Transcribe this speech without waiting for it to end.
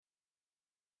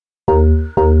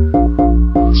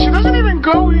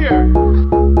go here?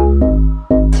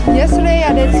 Yesterday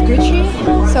I did Gucci,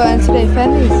 and today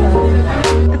Fendi,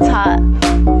 so it's hot.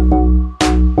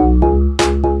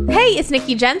 Hey, it's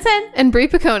Nikki Jensen and Brie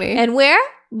Piccone, and we're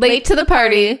Late to the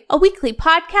Party, a weekly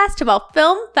podcast about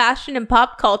film, fashion, and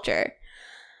pop culture.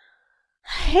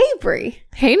 Hey, Brie.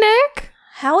 Hey, Nick.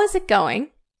 How is it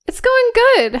going? It's going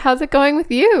good. How's it going with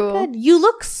you? Good. You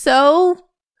look so,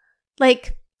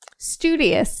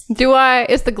 studious. Do I?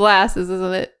 It's the glasses,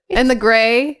 isn't it? And the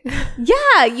gray.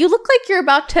 Yeah, you look like you're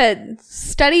about to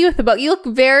study with a book. You look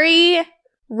very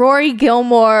Rory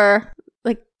Gilmore,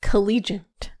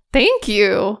 collegiate. Thank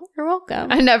you. You're welcome.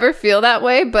 I never feel that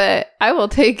way, but I will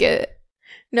take it.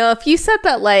 No, if you said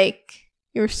that,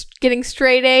 you were getting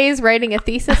straight A's writing a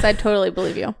thesis, I'd totally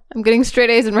believe you. I'm getting straight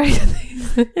A's and writing a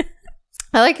thesis.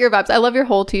 I like your vibes. I love your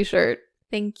whole t-shirt.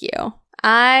 Thank you.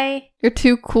 You're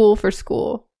too cool for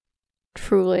school.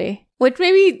 Truly. Which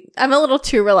maybe I'm a little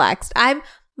too relaxed.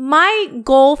 My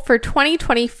goal for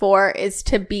 2024 is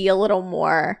to be a little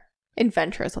more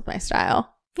adventurous with my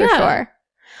style. For sure.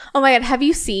 Oh my God. Have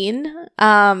you seen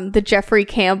the Jeffrey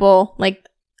Campbell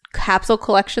capsule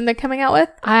collection they're coming out with?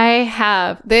 I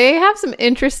have. They have some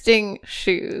interesting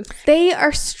shoes. They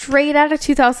are straight out of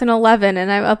 2011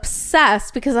 and I'm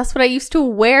obsessed because that's what I used to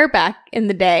wear back in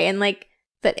the day. And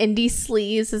that indie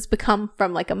sleeves has become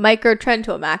from a micro trend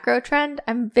to a macro trend.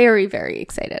 I'm very, very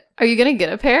excited. Are you going to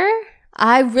get a pair?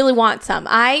 I really want some.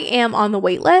 I am on the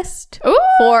wait list Ooh.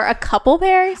 for a couple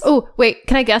pairs. Oh, wait.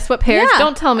 Can I guess what pairs? Yeah.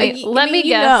 Don't tell me. Let me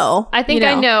guess. Know. I think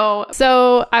I know.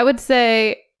 So I would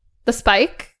say the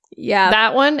Spike. Yeah.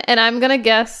 That one. And I'm going to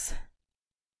guess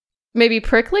maybe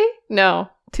Prickly? No,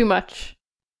 too much.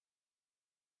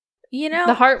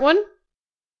 The heart one?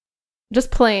 Just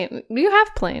plain. You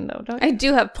have plain though, don't you? I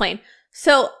do have plain.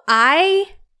 So I,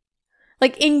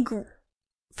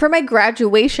 for my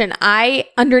graduation,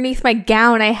 underneath my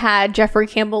gown, I had Jeffrey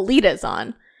Campbell Litas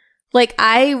on.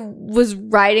 I was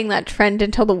riding that trend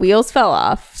until the wheels fell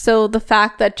off. So the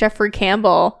fact that Jeffrey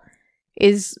Campbell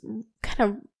is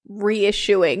kind of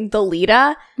reissuing the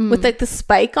Lita with the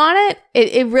spike on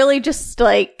it really just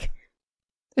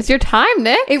it's your time,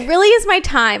 Nick. It really is my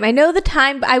time. I know the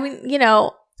time.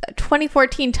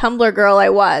 2014 Tumblr girl I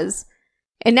was,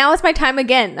 and now it's my time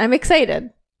again. I'm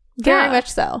excited, very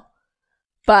much so.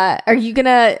 But are you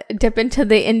gonna dip into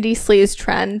the indie sleeves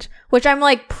trend, which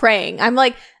I'm praying? I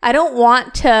don't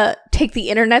want to take the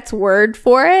internet's word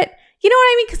for it. You know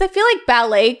what I mean? Because I feel like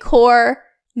ballet core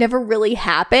never really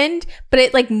happened, but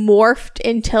it morphed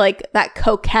into that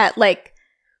coquette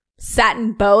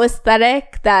satin bow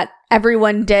aesthetic that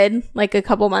everyone did a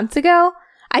couple months ago.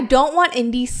 I don't want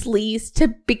indie sleeves to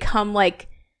become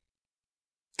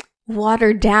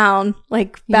watered down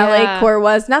ballet core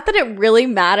was. Not that it really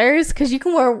matters because you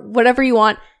can wear whatever you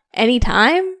want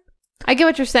anytime. I get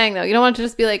what you're saying though. You don't want it to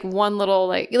just be one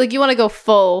little you want to go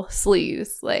full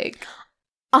sleeves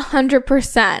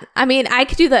 100%. I mean, I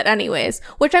could do that anyways,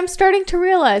 which I'm starting to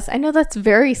realize. I know that's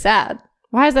very sad.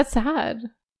 Why is that sad?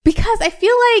 Because I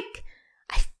feel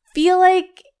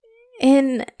like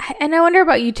and I wonder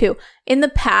about you too. In the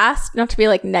past, not to be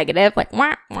negative,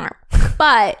 wah, wah,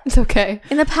 but it's okay.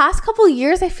 In the past couple of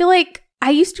years, I feel like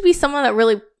I used to be someone that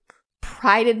really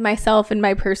prided myself in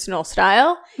my personal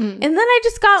style. And then I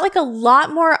just got a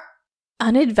lot more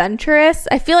unadventurous.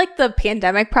 I feel like the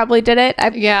pandemic probably did it.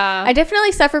 I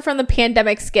definitely suffer from the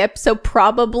pandemic skip. So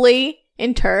probably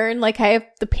in turn, I have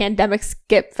the pandemic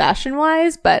skip fashion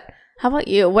wise. But how about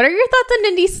you? What are your thoughts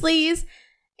on indie sleeves?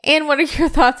 And what are your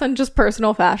thoughts on just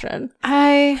personal fashion?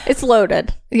 It's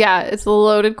loaded. Yeah, it's a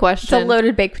loaded question. It's a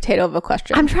loaded baked potato of a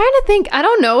question. I'm trying to think. I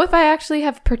don't know if I actually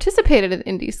have participated in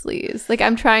indie sleeves.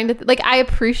 I'm trying to... I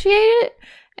appreciate it,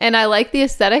 and I like the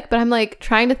aesthetic, but I'm,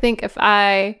 trying to think if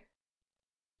I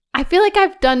feel like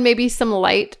I've done maybe some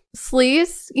light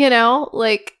sleeves,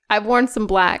 I've worn some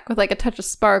black with, a touch of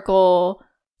sparkle,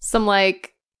 some,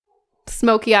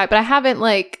 smoky eye, but I haven't,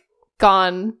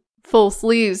 gone... full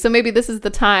sleeves, so maybe this is the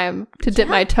time to dip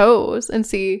my toes and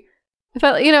see if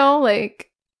I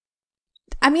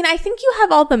I mean, I think you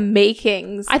have all the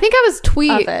makings. I think I was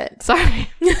tweet of it. Sorry.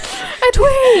 I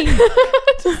tweet.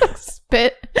 Just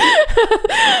spit.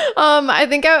 I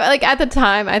think I at the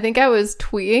time I think I was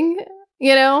tweeting,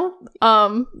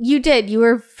 you did. You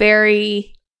were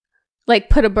very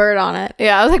put a bird on it.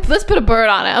 Yeah, I was let's put a bird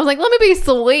on it. I was let me be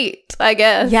sweet, I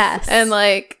guess. Yes. And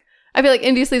I feel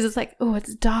indie sleeves, it's oh,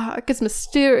 it's dark, it's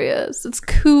mysterious, it's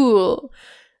cool.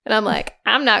 And I'm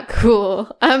I'm not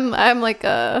cool. I'm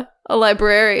a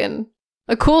librarian.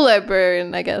 A cool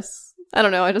librarian, I guess. I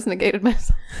don't know, I just negated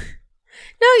myself.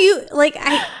 No, you,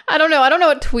 I don't know. I don't know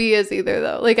what twee is either,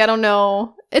 though. I don't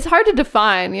know it's hard to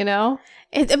define, you know?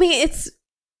 I mean,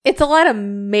 it's a lot of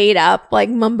made up, like,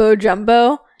 mumbo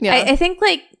jumbo. Yeah. I think,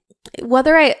 like,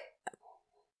 whether I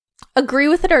agree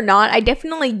with it or not, I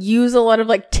definitely use a lot of,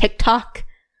 like, TikTok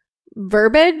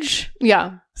verbiage.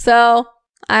 Yeah. So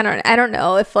I don't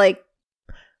know if, like,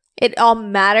 it all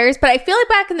matters, but I feel like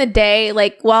back in the day,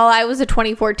 like, while I was a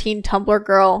 2014 Tumblr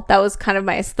girl, that was kind of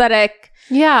my aesthetic.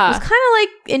 Yeah. It was kind of like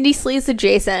indie sleaze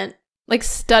adjacent. Like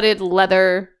studded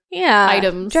leather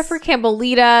items. Jeffrey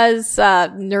Campbellitas,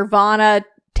 Nirvana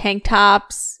tank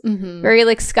tops. Mm-hmm. Very,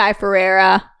 like, Sky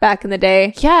Ferreira back in the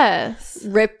day. Yes.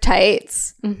 Rip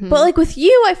tights. Mm-hmm. But, like, with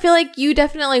you, I feel like you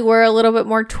definitely were a little bit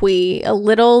more twee, a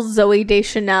little Zooey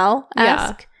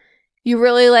Deschanel-esque. Yeah. You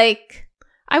really, like...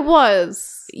 I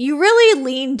was. You really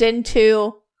leaned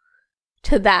into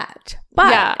that.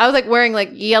 But yeah, I was, like, wearing,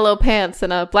 like, yellow pants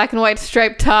and a black and white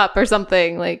striped top or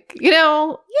something. Like, you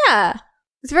know? yeah.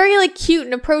 It's very, like, cute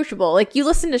and approachable. Like, you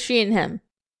listen to She and Him.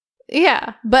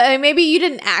 Yeah. But maybe you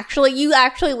didn't actually... You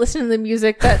actually listened to the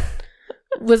music that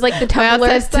was, like, the Tumblr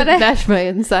aesthetic. Dash my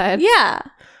inside. Yeah.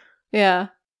 Yeah.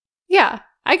 Yeah.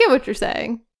 I get what you're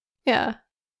saying. Yeah.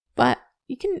 But...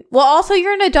 You can. Well, also,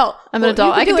 you're an adult. I'm an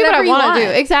adult. I can do what I want to do.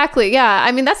 Exactly. Yeah.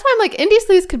 I mean, that's why I'm like, indie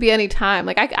sleaze could be any time.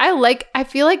 Like, I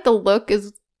feel like the look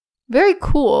is very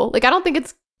cool. Like, I don't think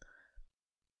it's,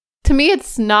 to me,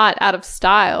 it's not out of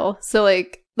style. So,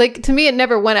 like to me, it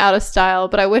never went out of style,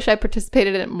 but I wish I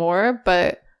participated in it more,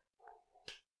 but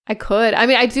I could. I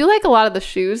mean, I do like a lot of the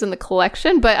shoes in the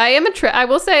collection, but I am I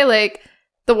will say, like,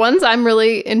 the ones I'm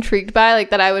really intrigued by,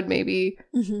 like, that I would maybe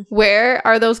wear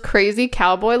are those crazy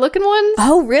cowboy looking ones.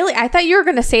 Oh, really? I thought you were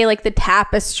going to say, like, the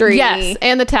tapestry. Yes,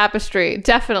 and the tapestry.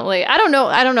 Definitely. I don't know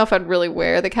if I'd really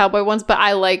wear the cowboy ones, but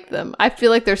I like them. I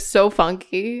feel like they're so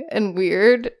funky and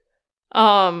weird.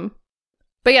 But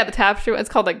yeah, the tapestry, it's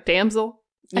called, like, Damsel.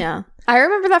 Yeah. I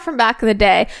remember that from back in the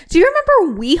day. Do you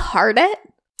remember We Heart It?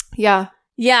 Yeah.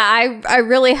 Yeah, I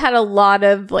really had a lot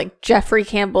of, like, Jeffrey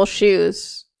Campbell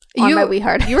shoes. On my We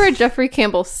Heart It. You were a Jeffrey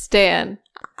Campbell stan.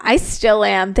 I still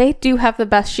am. They do have the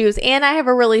best shoes, and I have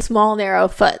a really small, narrow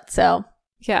foot, so.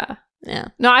 Yeah. Yeah.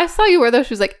 No, I saw you wear those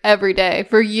shoes, like, every day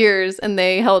for years, and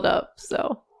they held up,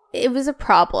 so. It was a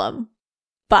problem,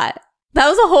 but that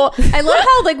was a whole. I love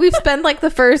how, like, we've spent, like, the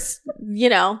first, you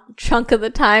know, chunk of the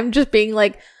time just being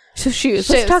like, so shoes.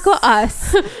 Let's talk about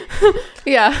us.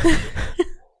 Yeah.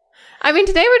 I mean,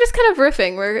 today we're just kind of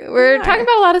riffing. We're talking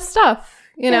about a lot of stuff,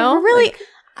 you know? We're really. Like,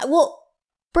 well,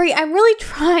 Brie, I'm really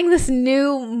trying this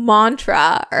new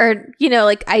mantra or, you know,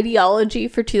 like, ideology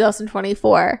for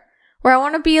 2024 where I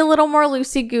want to be a little more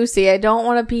loosey-goosey. I don't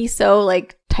want to be so,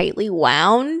 like, tightly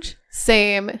wound.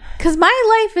 Same. Because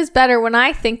my life is better when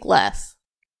I think less.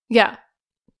 Yeah.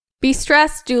 Be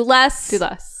stressed, do less. Do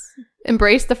less.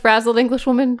 Embrace the frazzled English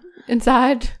woman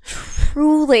inside.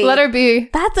 Truly. Let her be.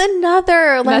 That's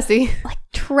another, like, messy. Like,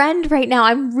 trend right now.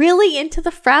 I'm really into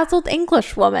the frazzled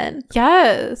English woman.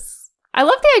 Yes. I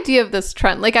love the idea of this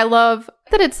trend. Like, I love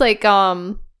that it's like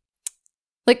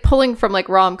pulling from, like,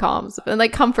 rom-coms and,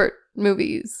 like, comfort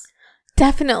movies.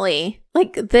 Definitely.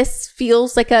 Like, this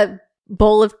feels like a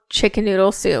bowl of chicken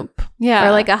noodle soup. Yeah.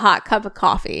 Or, like, a hot cup of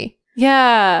coffee.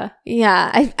 Yeah.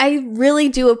 Yeah. I really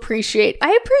do appreciate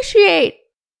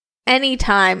any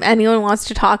time anyone wants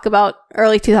to talk about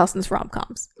early 2000s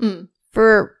rom-coms.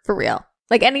 For real.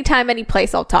 Like, anytime, any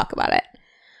place, I'll talk about it.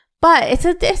 But it's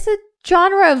a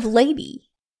genre of lady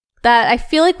that I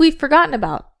feel like we've forgotten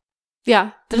about.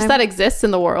 Yeah. Just that exists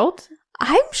in the world?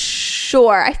 I'm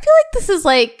sure. I feel like this is,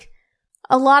 like,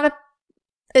 a lot of...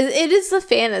 It is the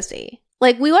fantasy.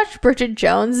 Like, we watched Bridget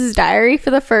Jones's Diary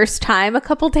for the first time a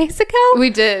couple days ago. We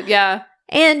did, yeah.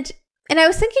 And I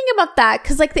was thinking about that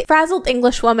because, like, the frazzled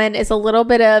English woman is a little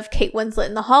bit of Kate Winslet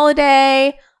in The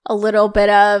Holiday, a little bit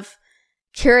of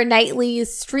Keira Knightley's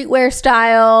streetwear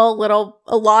style,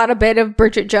 a lot of bit of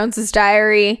Bridget Jones's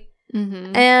Diary.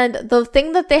 Mm-hmm. And the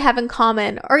thing that they have in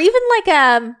common, or even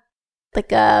like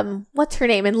what's her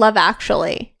name in Love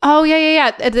Actually? Oh,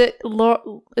 yeah. Is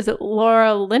it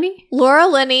Laura Linney? Laura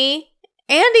Linney,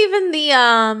 and even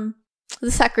the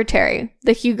secretary,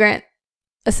 the Hugh Grant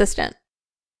assistant.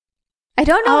 I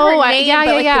don't know her name,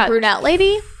 but the brunette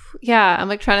lady. Yeah, I'm,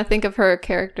 like, trying to think of her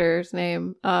character's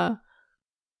name.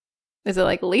 Is it,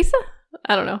 like, Lisa?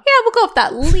 I don't know. Yeah, we'll go with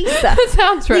that. Lisa. That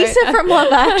sounds right. Lisa from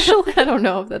Love Actually. I don't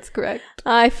know if that's correct.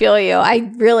 I feel you.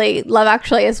 I really... Love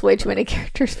Actually has way too many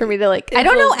characters for me to, like... I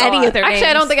don't know any of their names. Actually,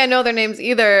 I don't think I know their names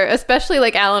either. Especially,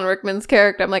 like, Alan Rickman's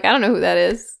character. I'm like, I don't know who that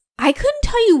is. I couldn't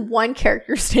tell you one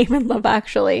character's name in Love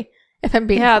Actually, if I'm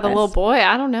being honest. The little boy.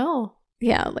 I don't know.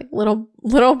 Yeah, like,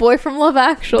 little boy from Love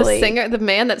Actually. The singer, the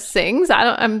man that sings.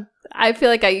 I feel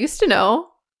like I used to know.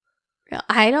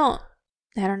 I don't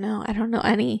know. I don't know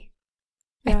any.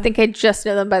 Yeah. I think I just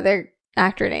know them by their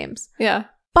actor names. Yeah.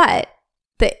 But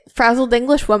the frazzled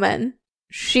English woman,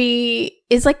 she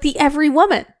is like the every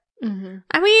woman. Mm-hmm.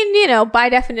 I mean, by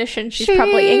definition, she's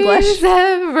probably English. She's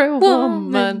every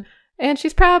woman. And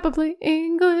she's probably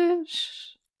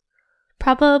English.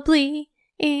 Probably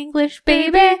English,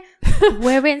 baby.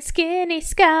 Wearing skinny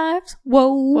scarves.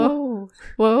 Whoa.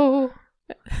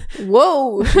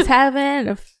 Whoa. She's having an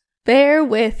affair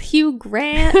with Hugh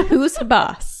Grant, who's the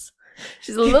boss.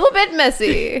 She's a little bit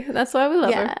messy. That's why we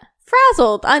love her.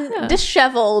 Frazzled,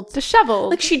 disheveled.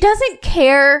 Like, she doesn't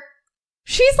care.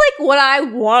 She's like what I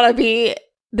want to be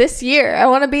this year. I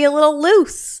want to be a little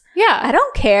loose. Yeah. I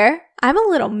don't care. I'm a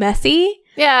little messy.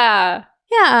 Yeah.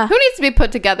 Yeah. Who needs to be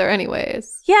put together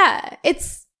anyways? Yeah.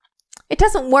 It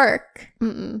doesn't work.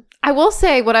 Mm-mm. I will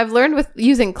say what I've learned with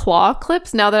using claw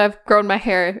clips now that I've grown my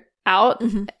hair out,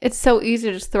 it's so easy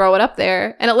to just throw it up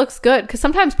there and it looks good. Because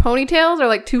sometimes ponytails are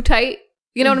like too tight.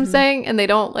 You know what I'm saying? And they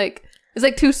don't like, it's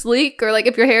like too sleek, or like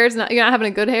if your hair is not, you're not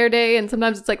having a good hair day and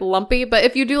sometimes it's like lumpy. But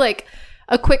if you do like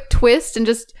a quick twist and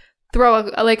just throw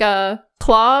a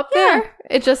claw up there,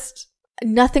 it just...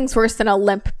 Nothing's worse than a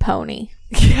limp pony.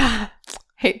 Yeah.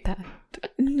 Hate that.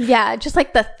 Yeah, just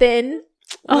like the thin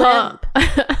limp.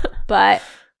 But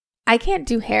I can't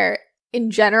do hair in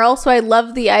general, so I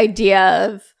love the idea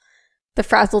of the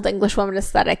frazzled English woman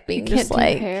aesthetic being just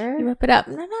like, hair? You whip it up.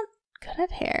 And I'm not good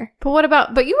at hair.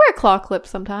 But you wear claw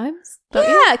clips sometimes, don't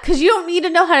you? Yeah, because you don't need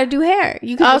to know how to do hair.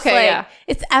 You can just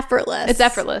it's effortless. It's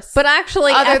effortless. But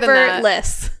actually Other than that,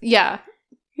 effortless. Yeah.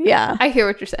 Yeah. I hear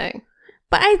what you're saying.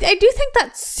 But I do think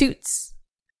that suits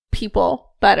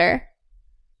people better.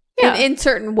 Yeah. In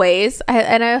certain ways.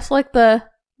 I also like the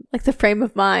frame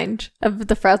of mind of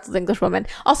the frazzled English woman.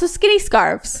 Also skinny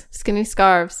scarves. Skinny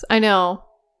scarves. I know.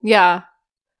 Yeah.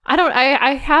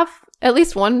 I have at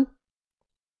least one,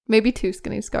 maybe two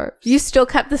skinny scarves. You still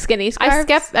kept the skinny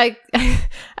scarves? I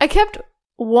kept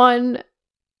one.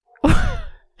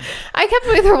 I kept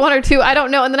either one or two. I don't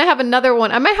know. And then I have another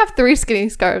one. I might have 3 skinny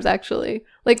scarves, actually.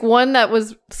 Like one that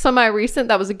was semi-recent,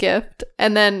 that was a gift.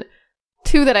 And then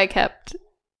 2 that I kept.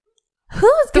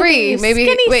 Who's 3, maybe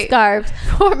skinny scarves?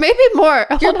 Or maybe more.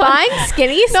 You're buying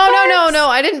skinny scarves? No.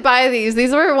 I didn't buy these.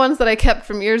 These were ones that I kept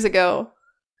from years ago.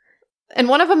 And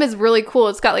one of them is really cool.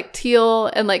 It's got like teal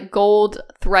and like gold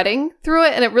threading through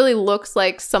it. And it really looks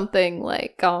like something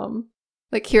like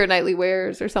Keira Knightley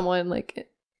wears, or someone like...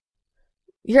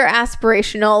 You're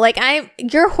aspirational. Like,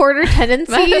 your hoarder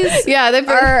tendencies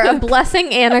are a blessing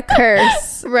and a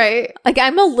curse. Right. Like,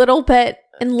 I'm a little bit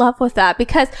in love with that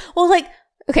because,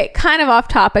 okay, kind of off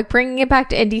topic, bringing it back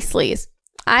to indie sleaze.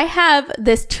 I have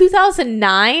this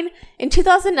 2009. In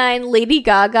 2009, Lady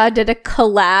Gaga did a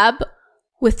collab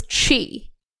with Chi,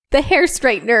 the hair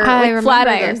straightener, like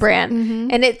Flatiron brand. Mm-hmm.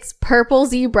 And it's purple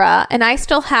zebra. And I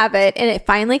still have it. And it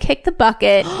finally kicked the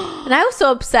bucket. And I was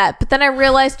so upset. But then I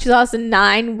realized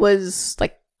 2009 was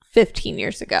like 15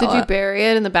 years ago. Did you bury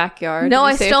it in the backyard? No,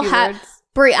 I still have.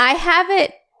 Brie, I have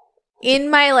it in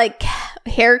my like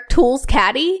hair tools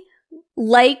caddy.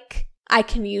 Like I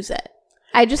can use it.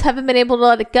 I just haven't been able to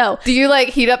let it go. Do you like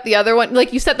heat up the other one?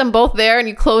 Like you set them both there and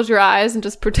you close your eyes and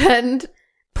just pretend?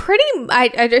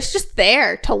 It's just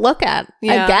there to look at,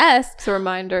 I guess. It's a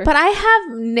reminder. But I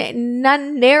have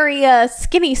nary a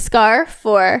skinny scarf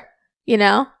for,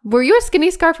 Were you a skinny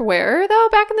scarf wearer, though,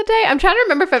 back in the day? I'm trying to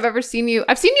remember if I've ever seen you.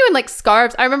 I've seen you in, like,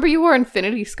 scarves. I remember you wore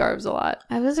infinity scarves a lot.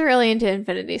 I was really into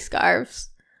infinity scarves.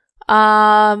 Which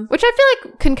I feel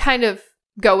like can kind of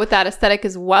go with that aesthetic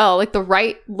as well. Like, the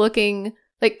right-looking,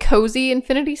 like, cozy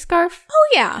infinity scarf. Oh,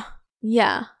 yeah.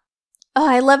 Yeah. Oh,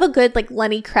 I love a good, like,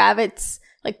 Lenny Kravitz,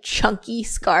 like, chunky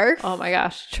scarf. Oh, my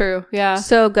gosh. True. Yeah.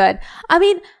 So good. I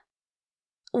mean,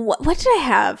 what did I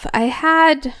have? I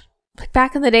had... Like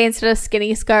back in the day, instead of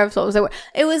skinny scarves, what was it?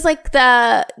 It was like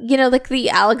the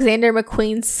Alexander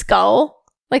McQueen skull,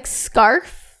 like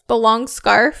scarf, the long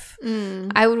scarf.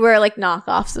 I would wear like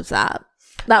knockoffs of that.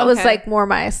 That was like more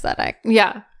my aesthetic.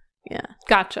 Yeah. Yeah.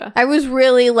 Gotcha. I was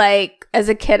really like, as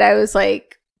a kid, I was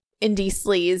like indie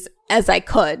sleaze as I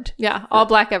could. Yeah. All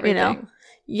black everything.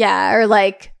 Yeah. Or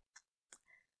like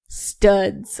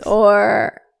studs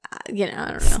or, I don't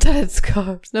know. Studded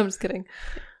scarves. No, I'm just kidding.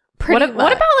 What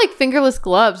about like fingerless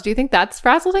gloves? Do you think that's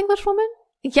frazzled English woman?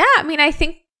 Yeah, I mean, I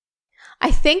think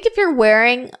if you're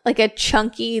wearing like a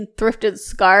chunky thrifted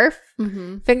scarf,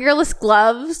 fingerless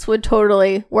gloves would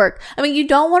totally work. I mean, you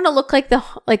don't want to look like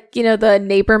the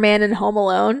neighbor man in Home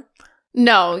Alone.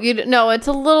 No, it's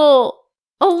a little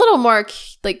more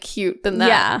like cute than that.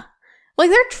 Yeah,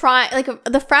 like they're trying. Like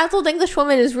the frazzled English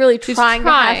woman is really trying to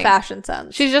have fashion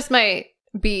sense. She's just my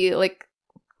be like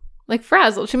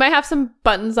frazzled. She might have some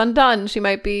buttons undone. She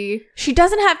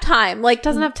doesn't have time. Like,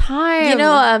 doesn't have time. You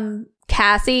know,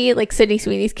 Cassie, like Sydney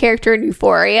Sweeney's character in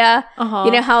Euphoria. Uh-huh.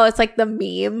 You know how it's like the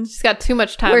meme? She's got too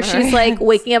much time where on her she's like hands.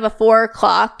 waking up at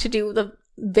 4:00 to do the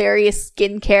various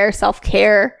skincare,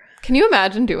 self-care. Can you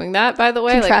imagine doing that, by the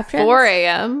way? Like Contraptions? 4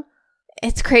 a.m.?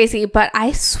 It's crazy, but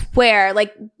I swear,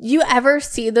 like, you ever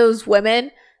see those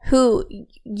women who,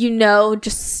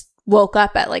 just woke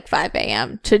up at like 5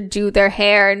 a.m. to do their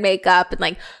hair and makeup and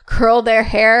like curl their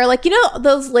hair? Like,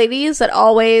 those ladies that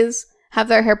always have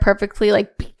their hair perfectly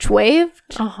like beach waved?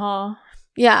 Uh-huh.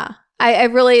 Yeah. I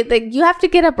really, like, you have to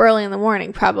get up early in the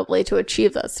morning probably to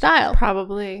achieve that style.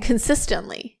 Probably.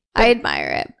 Consistently. I admire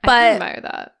it. I But admire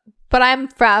that. But I'm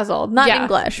frazzled. Not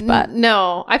English, but...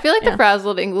 No. I feel like the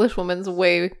frazzled English woman's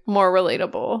way more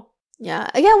relatable. Yeah.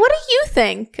 Yeah, what do you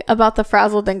think about the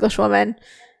frazzled English woman?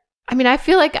 I mean, I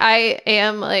feel like I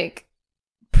am, like,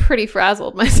 pretty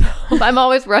frazzled myself. I'm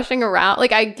always rushing around.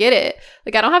 Like, I get it.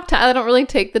 Like, I don't have time. I don't really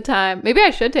take the time. Maybe I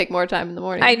should take more time in the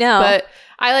morning. I know. But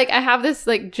I have this,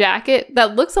 like, jacket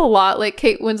that looks a lot like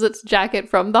Kate Winslet's jacket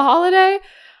from The Holiday.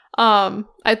 I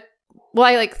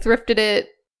like thrifted it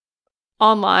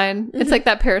online. Mm-hmm. It's like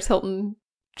that Paris Hilton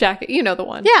jacket. You know the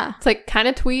one. Yeah. It's like kind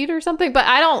of tweed or something, but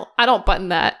I don't button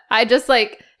that. I just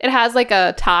like, it has like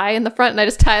a tie in the front and I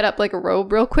just tie it up like a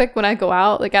robe real quick when I go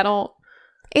out. Like I don't.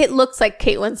 It looks like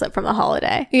Kate Winslet from The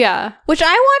Holiday. Yeah. Which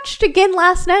I watched again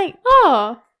last night.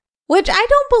 Oh. Which I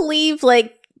don't believe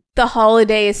like The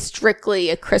Holiday is strictly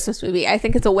a Christmas movie. I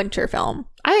think it's a winter film.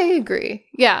 I agree.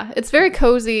 Yeah, it's very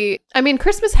cozy. I mean,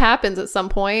 Christmas happens at some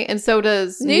point, and so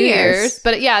does New Year's.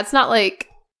 But yeah, it's not like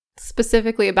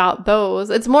specifically about those.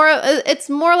 It's more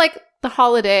like the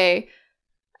holiday,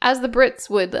 as the Brits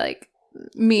would like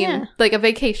mean, like a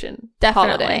vacation.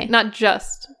 Definitely. Holiday, not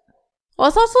just. Well,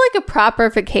 it's also like a proper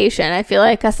vacation. I feel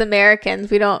like us Americans,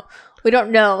 we don't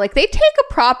know. Like they take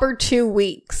a proper 2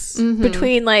 weeks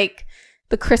between like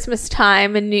the Christmas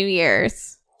time and New Year's.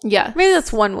 Yeah. Maybe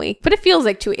that's 1 week, but it feels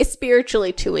like 2 weeks. It's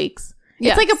spiritually 2 weeks.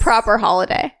 Yes. It's like a proper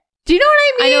holiday. Do you know what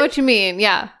I mean? I know what you mean.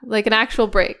 Yeah. Like an actual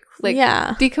break. Like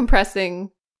decompressing.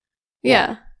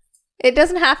 Yeah. It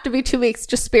doesn't have to be 2 weeks,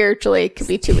 just spiritually. It could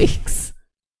be 2 weeks.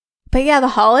 But yeah, The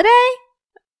Holiday,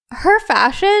 her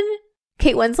fashion,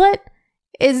 Kate Winslet,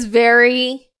 is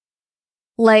very,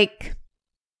 like,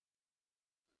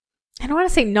 I don't want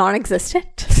to say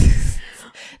non-existent.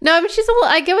 No, I mean,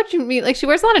 I get what you mean. Like, she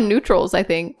wears a lot of neutrals, I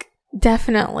think.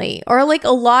 Definitely. Or, like,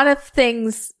 a lot of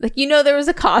things. Like, there was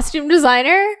a costume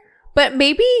designer, but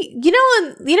maybe, you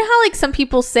know how, like, some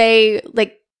people say,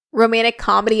 like, romantic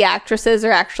comedy actresses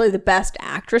are actually the best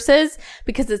actresses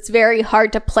because it's very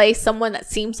hard to play someone that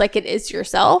seems like it is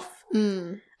yourself.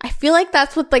 I feel like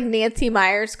that's what, like, Nancy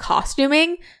Meyers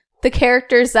costuming, the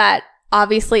characters that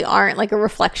obviously aren't, like, a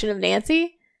reflection of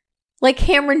Nancy. Like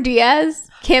Cameron Diaz.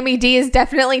 Cammy D is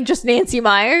definitely just Nancy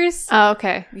Meyers. Oh,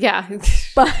 okay. Yeah.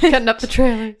 But cutting up the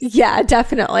trailer. Yeah,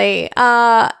 definitely.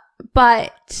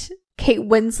 But Kate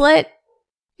Winslet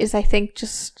is, I think,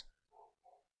 just...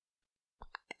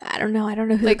 I don't know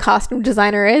who the costume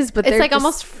designer is, but it's like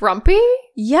almost frumpy.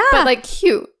 Yeah. But like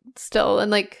cute still.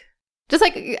 And like, just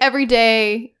like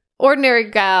everyday, ordinary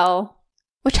gal.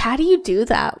 Which, how do you do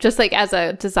that? Just like as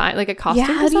a design, like a costume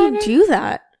designer? How do you do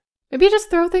that? Maybe you just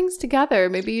throw things together.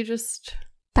 Maybe you just...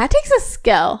 That takes a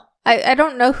skill. I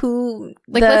don't know who...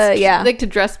 Like, like to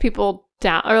dress people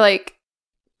down or like,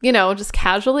 just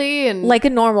casually and... Like a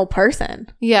normal person.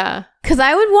 Yeah. Because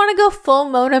I would want to go full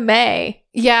Mona May.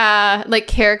 Yeah. Like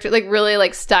character, like really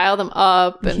like style them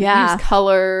up and use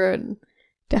color and...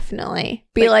 Definitely.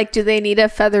 Be like, do they need a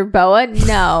feather boa?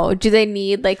 No. Do they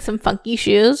need like some funky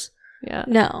shoes? Yeah.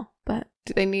 No. But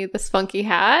do they need this funky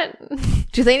hat?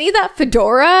 Do they need that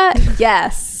fedora?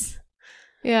 Yes.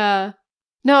 Yeah.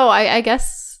 No, I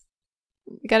guess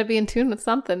you got to be in tune with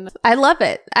something. I love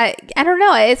it. I don't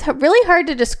know. It's really hard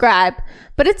to describe,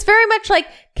 but it's very much like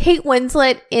Kate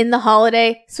Winslet in The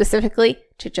Holiday, specifically,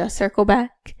 to just circle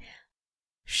back.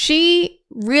 She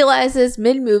realizes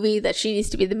mid-movie that she needs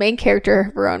to be the main character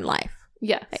of her own life.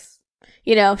 Yes.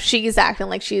 Like, she's acting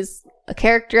like she's a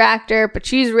character actor, but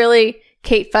she's really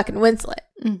Kate fucking Winslet.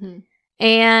 Mm-hmm.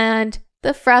 And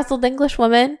the frazzled English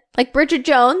woman, like Bridget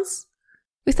Jones,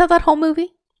 we saw that whole movie.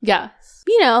 Yes.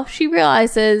 She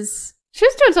realizes she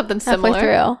was doing something similar.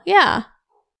 Through. Yeah.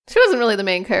 She wasn't really the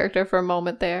main character for a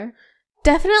moment there.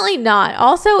 Definitely not.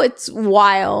 Also, it's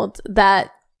wild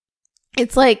that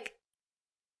it's like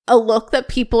a look that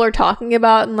people are talking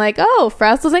about and like, oh,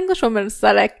 frazzled English woman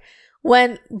aesthetic,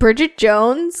 when Bridget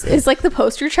Jones is like the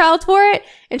poster child for it,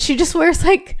 and she just wears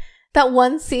like that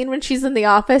one scene when she's in the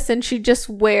office and she just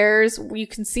wears, you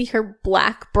can see her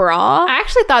black bra. I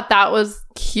actually thought that was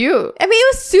cute. I mean,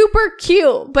 it was super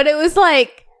cute, but it was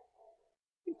like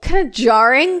kind of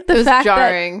jarring. The fact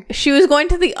that she was going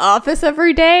to the office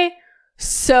every day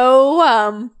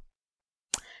so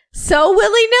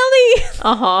willy-nilly.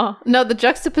 No, the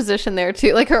juxtaposition there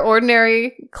too. Like her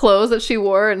ordinary clothes that she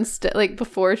wore like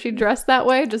before she dressed that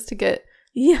way just to get,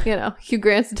 Hugh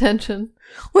Grant's attention.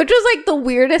 Which was like the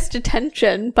weirdest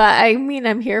attention, but I mean,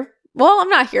 I'm here. Well, I'm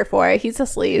not here for it. He's a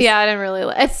sleaze. Yeah, I didn't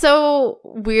really. It's so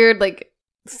weird, like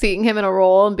seeing him in a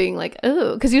role and being like,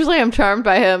 oh, because usually I'm charmed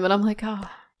by him, and I'm like, oh,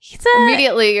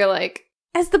 immediately you're like,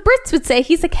 as the Brits would say,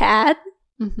 he's a cad.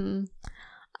 Mm-hmm.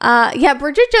 Yeah,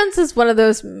 Bridget Jones is one of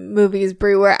those movies,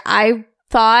 Brie, where I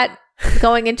thought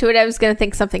going into it I was going to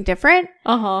think something different.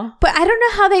 But I don't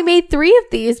know how they made 3 of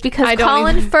these because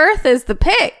Colin Firth is the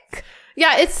pick.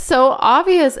 Yeah, it's so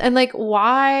obvious. And like,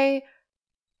 why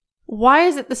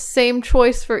is it the same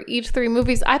choice for each 3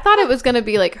 movies? I thought it was going to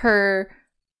be like her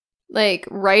like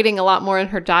writing a lot more in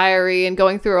her diary and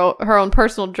going through her own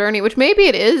personal journey, which maybe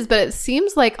it is, but it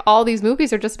seems like all these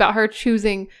movies are just about her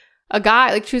choosing a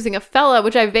guy, like choosing a fella,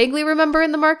 which I vaguely remember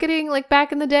in the marketing like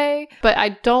back in the day, but I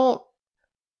don't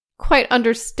quite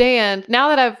understand now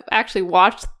that I've actually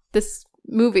watched this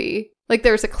movie. Like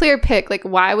there's a clear pick. Like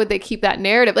why would they keep that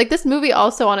narrative? Like this movie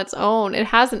also on its own, it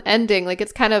has an ending. Like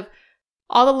it's kind of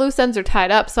all the loose ends are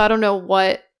tied up. So I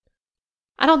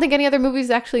don't think any other movies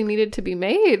actually needed to be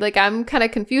made. Like I'm kind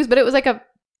of confused, but it was like a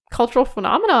cultural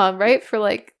phenomenon, right? For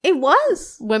like it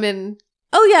was women.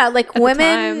 Oh yeah, like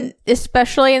women,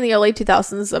 especially in the early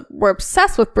 2000s, were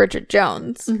obsessed with Bridget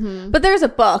Jones. Mm-hmm. But there's a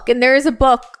book, and there is a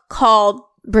book called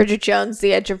Bridget Jones: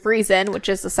 The Edge of Reason, which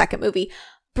is the second movie.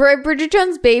 Bridget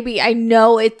Jones' Baby, I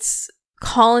know it's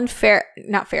Colin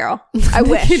not Farrell. I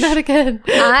wish. Not again.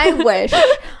 I wish.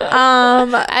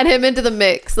 Add him into the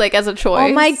mix, like as a choice.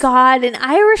 Oh my God, an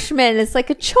Irishman is like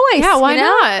a choice. Yeah, why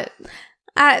not?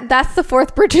 That's the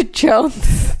 4th Bridget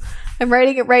Jones. I'm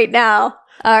writing it right now.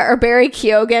 Or Barry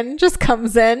Keoghan just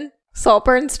comes in,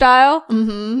 Saltburn style.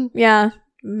 Mm-hmm. Yeah,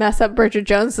 mess up Bridget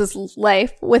Jones's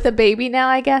life with a baby now,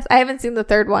 I guess. I haven't seen the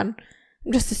 3rd one.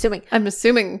 I'm just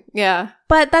assuming. Yeah.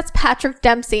 But that's Patrick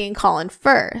Dempsey and Colin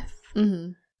Firth.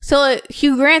 Mm-hmm. So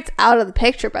Hugh Grant's out of the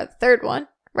picture by the 3rd one,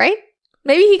 right?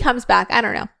 Maybe he comes back. I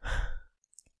don't know.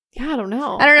 Yeah, I don't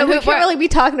know. We can't really be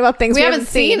talking about things we haven't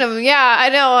seen him. Yeah, I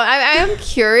know. I am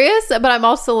curious, but I'm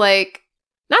also like,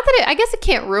 not that I guess it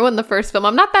can't ruin the first film.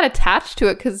 I'm not that attached to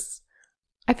it because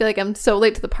I feel like I'm so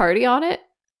late to the party on it.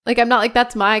 Like I'm not like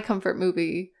that's my comfort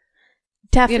movie.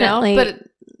 Definitely. But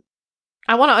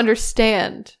I want to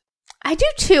understand. I do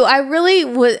too. I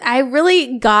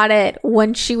really got it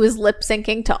when she was lip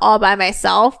syncing to All by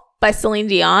Myself by Celine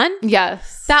Dion.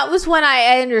 Yes. That was when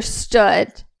I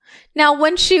understood. Now,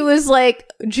 when she was like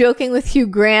joking with Hugh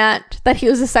Grant that he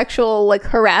was a sexual like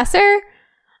harasser,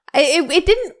 it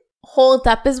didn't hold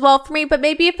up as well for me, but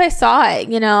maybe if I saw it,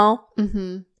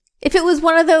 mm-hmm. If it was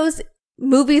one of those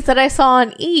movies that I saw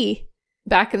on E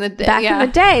back in the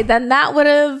day, then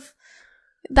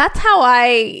that's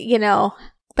how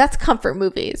that's comfort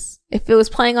movies. If it was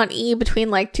playing on E between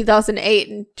like 2008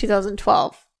 and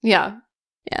 2012. Yeah.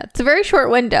 It's a very short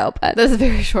window, but that's a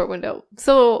very short window.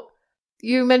 So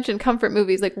you mentioned comfort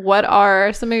movies. Like what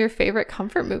are some of your favorite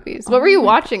comfort movies? What were you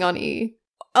watching on E?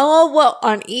 Oh, well,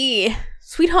 on E,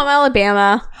 Sweet Home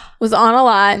Alabama was on a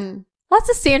lot. Lots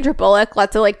of Sandra Bullock,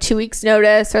 lots of like 2 Weeks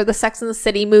Notice or the Sex and the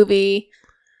City movie.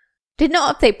 Didn't know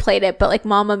if they played it, but like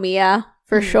Mamma Mia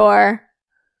for sure.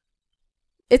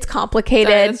 It's complicated.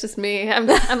 Sorry, it's just me. I'm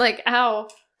like, ow.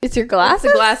 It's your glasses?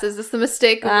 It's the glasses. It's the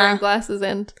mistake of wearing glasses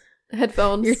and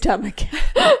headphones. You're dumb again.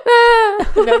 No,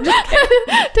 I'm just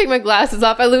kidding. Take my glasses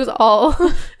off. I lose all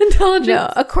intelligence.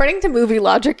 No, according to movie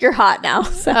logic, you're hot now.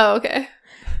 So. Oh, okay.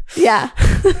 Yeah.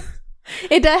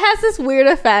 It has this weird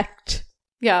effect.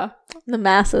 Yeah. The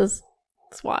masses.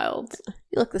 It's wild.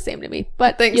 You look the same to me,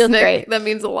 but thanks, you look Nick. great. That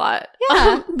means a lot.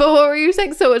 Yeah. But what were you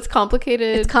saying? So it's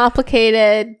complicated. It's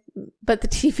complicated, but the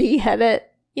TV had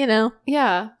it,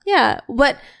 Yeah. Yeah.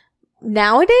 But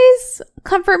nowadays,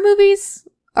 comfort movies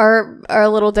are a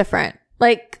little different.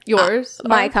 Like yours?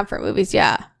 My comfort movies,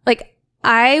 yeah. Like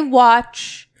I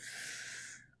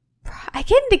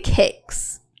get into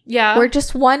kicks. Yeah. Where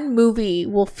just one movie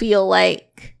will feel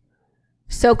like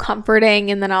so comforting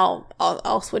and then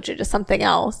I'll switch it to something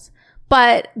else.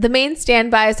 But the main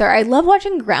standbys are I love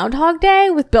watching Groundhog Day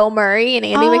with Bill Murray and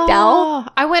Andy McDowell.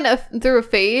 I went through a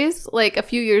phase like a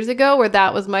few years ago where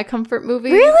that was my comfort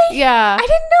movie. Really? Yeah. I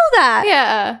didn't know that.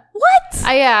 Yeah. What?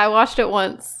 I watched it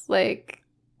once. Like,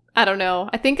 I don't know.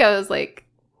 I think I was like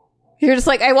You're just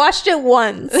like, I watched it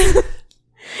once.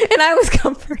 And I was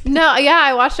comforted. No, yeah,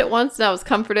 I watched it once and I was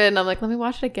comforted, and I'm like, let me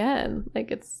watch it again.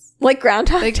 Like, it's like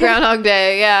Groundhog like Day. Groundhog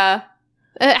Day, yeah.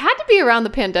 It had to be around the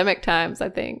pandemic times, I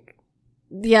think.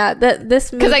 Yeah,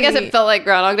 this movie. Because I guess it felt like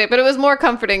Groundhog Day, but it was more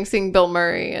comforting seeing Bill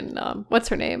Murray and what's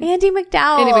her name? Andie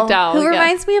MacDowell. Andie MacDowell, who yeah.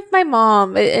 reminds me of my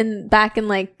mom back in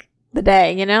like the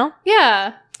day, you know?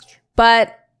 Yeah.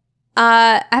 But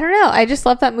I don't know. I just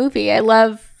love that movie. I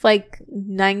love like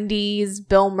 90s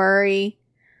Bill Murray.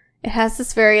 It has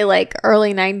this very like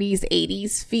early 90s,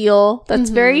 80s feel that's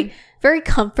very, very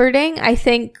comforting. I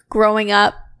think growing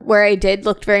up where I did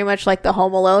looked very much like the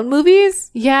Home Alone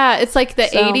movies. Yeah, it's like the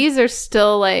 80s are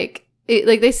still like,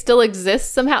 like they still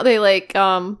exist somehow. They like,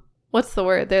 what's the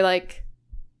word? They're like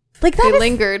that they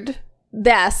lingered.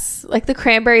 Yes. Like the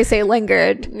Cranberries, they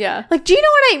lingered. Yeah. Like, do you know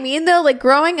what I mean though? Like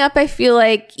growing up, I feel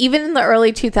like even in the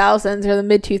early 2000s or the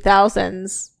mid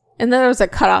 2000s, and then there was a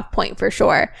cutoff point for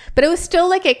sure, but it was still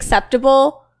like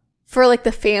acceptable for like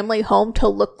the family home to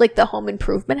look like the home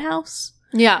improvement house.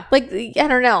 Yeah. Like, I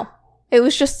don't know. It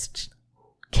was just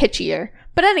kitschier.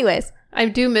 But anyways. I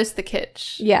do miss the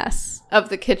kitsch. Yes. Of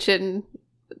the kitchen.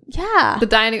 Yeah. The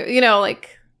dining, you know,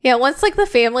 like. Yeah, once like the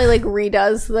family like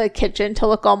redoes the kitchen to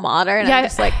look all modern, yeah, I'm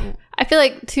just like. I feel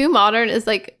like too modern is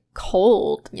like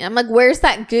cold. Yeah, I'm like, where's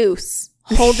that goose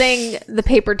holding the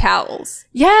paper towels?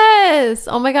 Yes.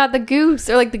 Oh my God, the goose.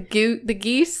 Or like the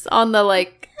geese on the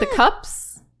like the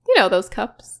cups. You know those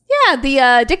cups. Yeah,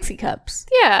 the Dixie cups.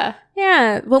 Yeah.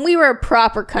 Yeah, when we were a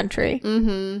proper country.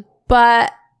 Mm-hmm.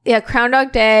 But yeah,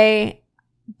 Groundhog Day,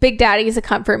 Big Daddy is a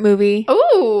comfort movie.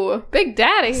 Ooh, Big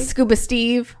Daddy. Scuba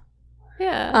Steve.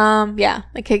 Yeah. Yeah,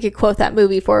 like I could quote that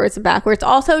movie forwards and backwards.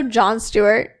 Also, Jon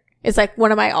Stewart is like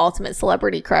one of my ultimate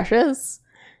celebrity crushes,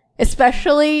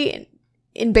 especially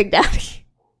in Big Daddy.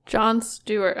 Jon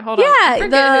Stewart. Hold on. Yeah, I forget who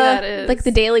that is. like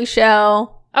the Daily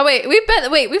Show. Oh wait, we've had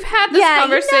this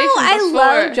conversation before. I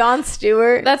love Jon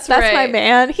Stewart. That's my right.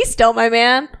 man. He's still my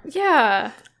man.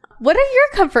 Yeah. What are your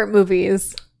comfort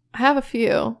movies? I have a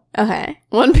few. Okay.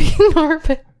 One being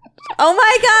Norbit. Oh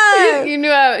my God.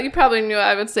 You probably knew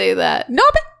I would say that.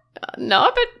 Norbit.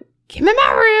 Norbit, give me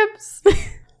my ribs. I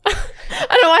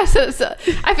don't know why I said it so.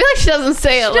 I feel like she doesn't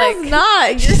say it like. She does not.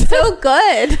 You're so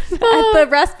good at the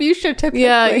Rasputia typically.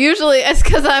 Yeah, usually it's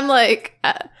because I'm like,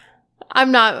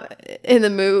 I'm not in the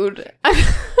mood. I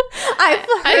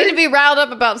need to be riled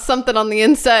up about something on the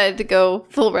inside to go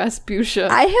full Rasputia.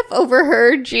 I have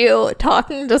overheard you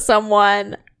talking to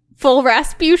someone full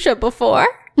Rasputia before.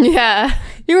 Yeah.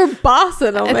 You were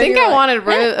bossing them. I think I wanted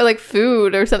like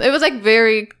food or something. It was like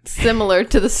very similar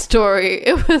to the story.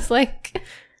 It was like,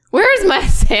 where's my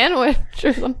sandwich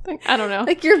or something? I don't know.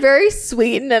 Like you're very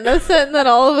sweet and innocent, and then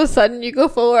all of a sudden you go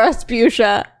full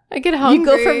Rasputia. I get hungry. You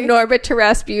go from Norbit to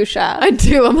Rasputia. I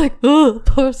do. I'm like, oh,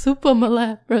 pour soup on my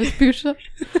lap, Rasputia.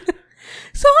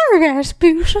 Sorry,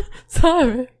 Rasputia.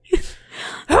 Sorry.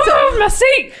 Oh, my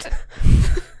seat.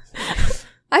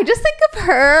 I just think of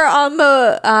her on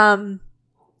the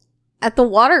at the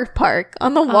water park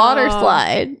on the water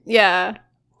slide. Yeah,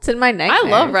 it's in my nightmares. I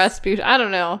love Rasputia. I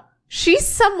don't know. She's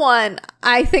someone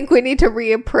I think we need to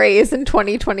reappraise in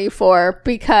 2024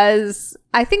 because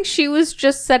I think she was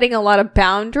just setting a lot of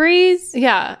boundaries.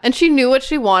 Yeah, and she knew what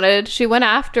she wanted. She went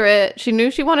after it. She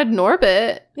knew she wanted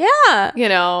Norbit. Yeah, you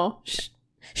know.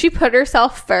 She put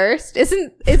herself first.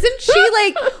 Isn't she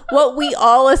like what we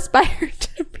all aspire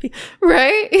to be?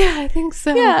 Right? Yeah, I think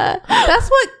so. Yeah. That's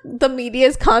what the media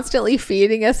is constantly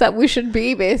feeding us that we should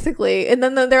be, basically. And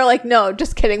then they're like, no,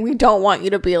 just kidding. We don't want you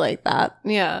to be like that.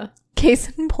 Yeah. Case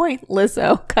in point,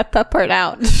 Lizzo. Cut that part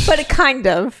out. But it kind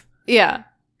of. Yeah.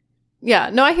 Yeah.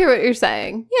 No, I hear what you're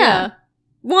saying. Yeah.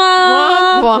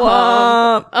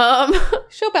 Womp, womp.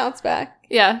 She'll bounce back.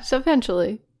 Yeah, so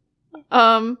eventually.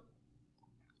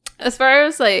 As far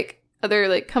as like other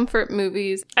like comfort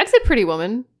movies, I'd say Pretty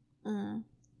Woman.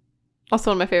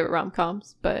 Also one of my favorite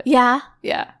rom-coms, but yeah.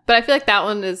 But I feel like that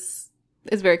one is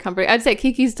very comforting. I'd say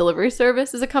Kiki's Delivery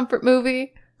Service is a comfort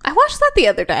movie. I watched that the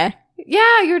other day.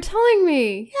 Yeah, you were telling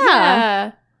me.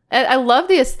 Yeah. I love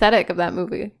the aesthetic of that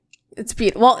movie. It's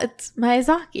beautiful. Well, it's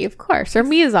Miyazaki, of course, or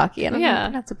Miyazaki. I don't know how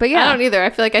to pronounce it, but yeah. I don't either. I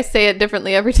feel like I say it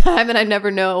differently every time, and I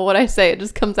never know what I say. It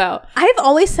just comes out. I've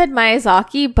always said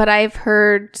Miyazaki, but I've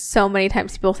heard so many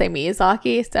times people say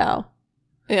Miyazaki, so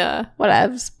yeah,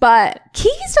 whatevs. But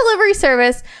Kiki's Delivery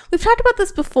Service, we've talked about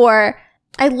this before.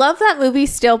 I love that movie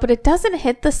still, but it doesn't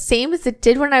hit the same as it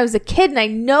did when I was a kid, and I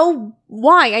know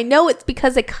why. I know it's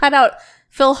because they cut out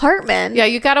Phil Hartman. Yeah,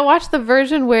 you got to watch the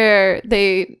version where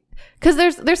they. Because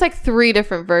there's like 3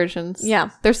 different versions.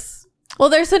 Yeah. There's the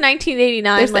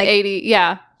 1989. There's like, the 80.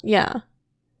 Yeah. Yeah.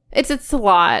 It's a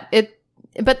lot.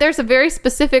 But there's a very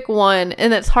specific one,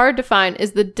 and it's hard to find.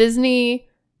 Is the Disney?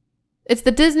 It's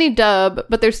the Disney dub,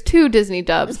 but there's 2 Disney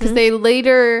dubs because they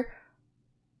later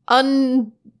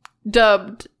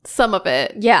undubbed some of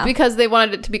it. Yeah, because they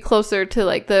wanted it to be closer to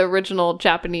like the original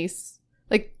Japanese.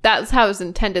 Like that's how it was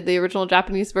intended. The original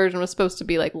Japanese version was supposed to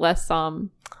be like less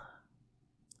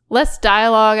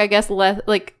dialogue, I guess, less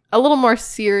like a little more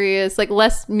serious, like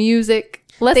less music.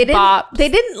 Bop. They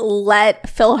didn't let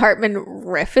Phil Hartman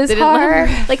riff as hard.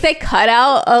 Like they cut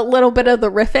out a little bit of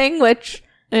the riffing, which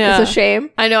is a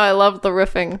shame. I know. I love the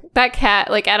riffing. That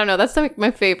cat, like I don't know. That's like my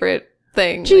favorite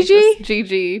thing. Gigi, like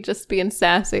Gigi, just being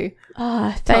sassy. Oh,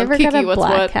 if I ever get a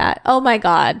black cat, oh my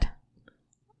god.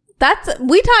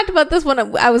 We talked about this when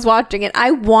I was watching it. I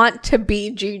want to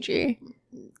be Gigi.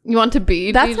 You want to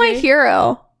be? That's Gigi? my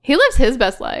hero. He lives his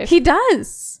best life. He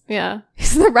does. Yeah.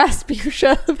 He's the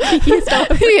Rasputia of Kiki's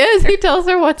He is. He tells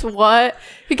her what's what.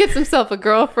 He gets himself a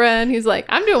girlfriend. He's like,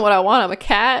 I'm doing what I want. I'm a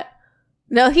cat.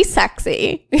 No, he's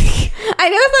sexy. I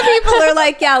know some people are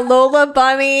like, yeah, Lola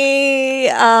Bunny.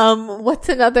 What's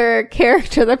another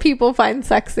character that people find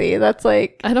sexy? That's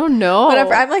like, I don't know.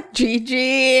 Whatever. I'm like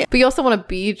Gigi. But you also want to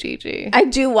be Gigi. I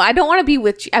do. I don't want to be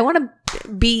with I want to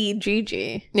be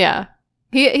Gigi. Yeah.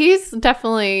 He's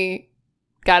definitely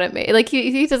got it made. Like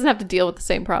he doesn't have to deal with the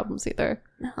same problems either.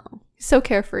 No. He's so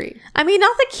carefree. I mean,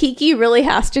 not that Kiki really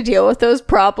has to deal with those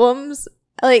problems.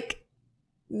 Like,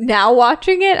 now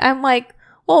watching it, I'm like,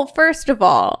 well, first of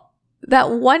all, that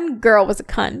one girl was a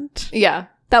cunt. Yeah.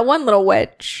 That one little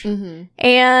witch. Mm-hmm.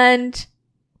 And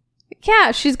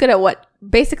yeah, she's good at what?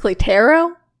 Basically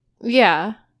tarot?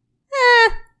 Yeah.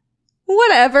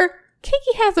 Whatever.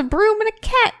 Kiki has a broom and a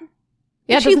cat.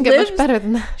 Yeah, it doesn't get much better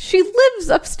than that. She lives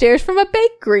upstairs from a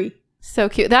bakery. So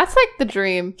cute. That's like the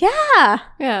dream. Yeah.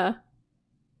 Yeah.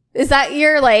 Is that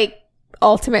your like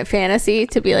ultimate fantasy,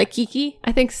 to be like Kiki?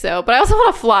 I think so. But I also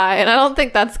want to fly, and I don't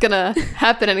think that's gonna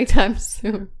happen anytime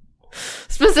soon.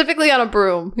 Specifically on a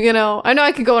broom, you know? I know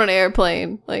I could go on an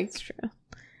airplane. Like, it's true.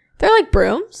 They're like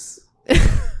brooms.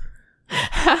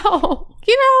 How?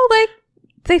 You know, like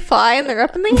they fly and they're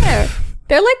up in the air.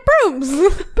 They're like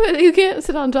brooms. But you can't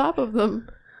sit on top of them.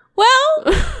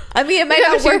 Well, I mean, it might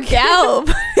not work out,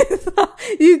 but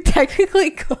you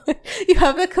technically could. You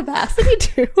have the capacity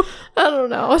to. I don't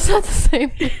know. It's not the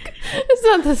same. It's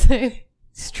not the same.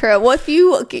 It's true. Well, if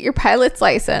you get your pilot's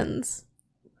license,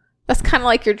 that's kind of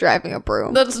like you're driving a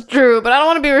broom. That's true, but I don't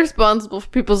want to be responsible for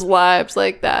people's lives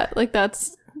like that. Like,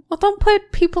 that's... Well, don't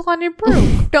put people on your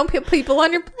broom. Don't put people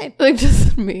on your plane. Like,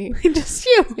 just me. Just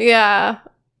you. Yeah.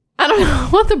 I don't know. I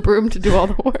want the broom to do all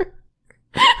the work.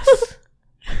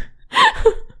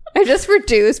 I just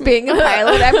reduce being a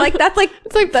pilot. I'm like, that's like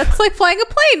flying a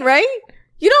plane, right?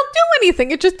 You don't do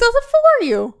anything. It just does it for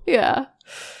you. Yeah.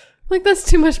 Like, that's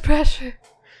too much pressure.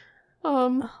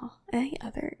 Any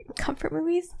other comfort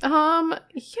movies?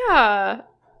 Yeah.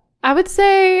 I would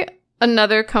say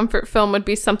another comfort film would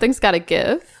be Something's Gotta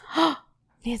Give.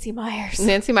 Nancy Meyers.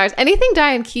 Anything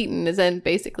Diane Keaton is in,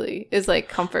 basically, is like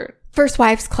comfort. First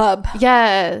Wives Club.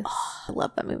 Yes. Oh, I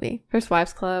love that movie. First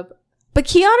Wives Club. But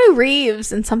Keanu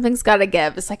Reeves and Something's Gotta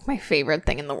Give is like my favorite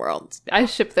thing in the world. I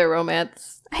ship their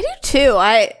romance. I do too.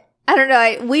 I don't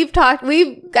know. We've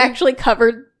actually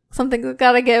covered Something's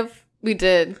Gotta Give. We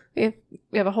did. We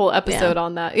have a whole episode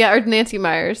on that. Yeah, or Nancy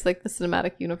Meyers, like the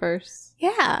cinematic universe.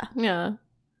 Yeah. Yeah.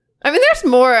 I mean, there's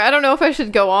more. I don't know if I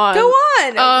should go on. Go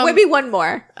on. Maybe one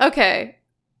more. Okay.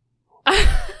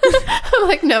 I'm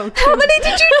like, no. How many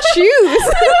did you choose?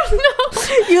 I don't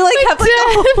know. You like have like a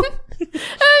whole... I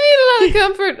need a lot of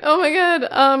comfort. Oh my god.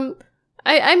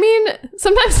 I mean,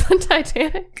 sometimes the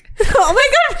Titanic. Oh my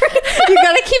god. You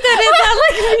gotta keep that in that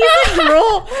like music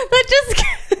roll. That just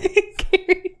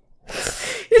carries.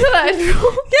 You said I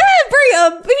drool? Yeah, bring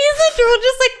up. Music drool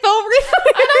just like fell right.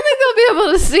 I don't think they'll be able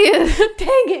to see it.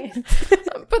 Dang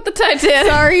it. But the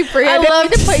Titanic. Sorry, Brie. I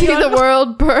love to see the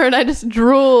world burn. I just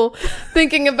drool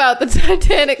thinking about the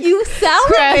Titanic. You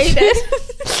salivated.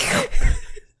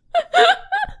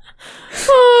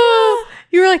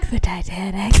 You were like, the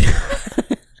Titanic.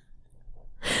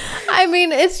 I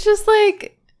mean, it's just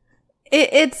like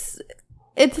it's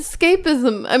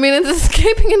escapism. I mean, it's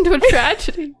escaping into a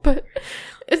tragedy, but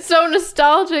it's so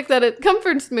nostalgic that it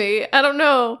comforts me. I don't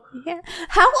know. Yeah.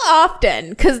 How often?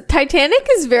 Because Titanic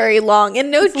is very long,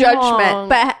 and no judgment, long.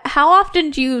 but how often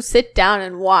do you sit down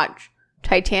and watch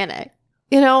Titanic?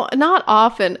 You know, not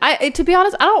often. To be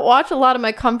honest, I don't watch a lot of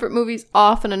my comfort movies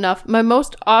often enough. My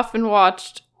most often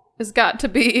watched has got to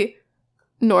be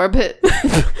Norbit.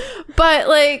 But,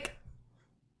 like,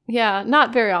 yeah,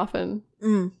 not very often.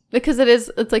 Because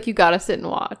it's like you gotta sit and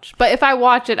watch. But if I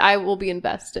watch it, I will be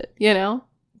invested, you know?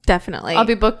 Definitely. I'll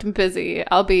be booked and busy.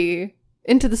 I'll be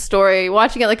into the story,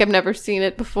 watching it like I've never seen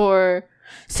it before.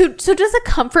 So does a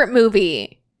comfort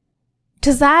movie,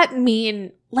 does that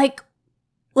mean like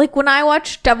when I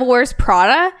watch Devil Wears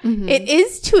Prada, it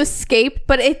is to escape,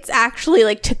 but it's actually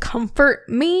like to comfort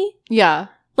me? Yeah.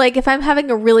 Like if I'm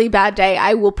having a really bad day,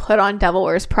 I will put on Devil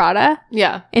Wears Prada.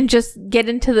 Yeah. And just get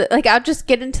into I'll just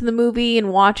get into the movie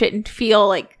and watch it and feel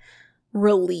like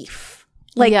relief.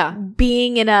 Like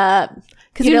being in a...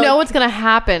 Because you know what's going to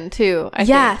happen too. I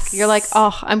think. You're like,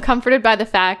 oh, I'm comforted by the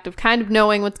fact of kind of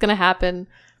knowing what's going to happen.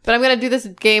 But I'm going to do this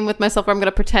game with myself where I'm going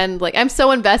to pretend like I'm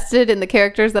so invested in the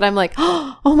characters that I'm like,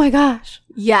 oh my gosh.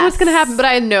 Yes. What's going to happen? But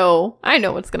I know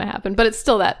what's going to happen. But it's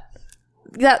still the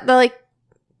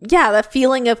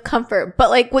feeling of comfort.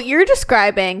 But like what you're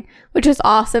describing, which is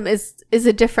awesome, is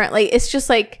a different, like, it's just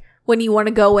like when you want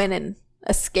to go in and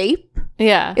escape.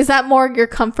 Yeah. Is that more your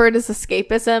comfort is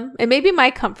escapism? And maybe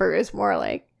my comfort is more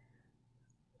like,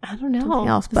 I don't know. Something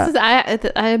else, but I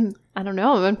don't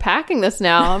know. I'm unpacking this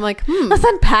now. I'm like, let's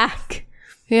unpack.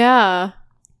 Yeah.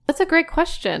 That's a great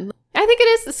question. I think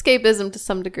it is escapism to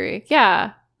some degree.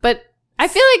 Yeah. But I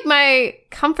feel like my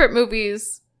comfort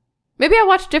movies, maybe I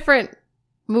watch different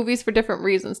movies for different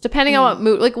reasons, depending on what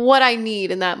mood, like what I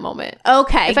need in that moment.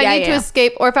 Okay. If I need to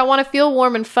escape, or if I want to feel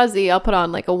warm and fuzzy, I'll put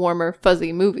on like a warmer,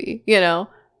 fuzzy movie, you know?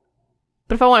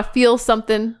 But if I want to feel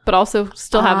something, but also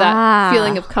still have that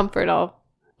feeling of comfort, I'll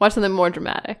watch something more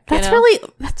dramatic. That's really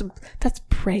that's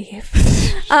brave.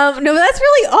 No, that's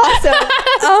really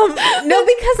awesome. No,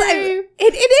 because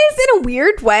it is in a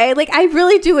weird way. Like I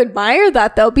really do admire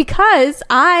that though, because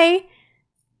I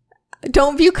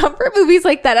don't view comfort movies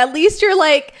like that. At least you're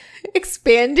like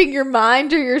expanding your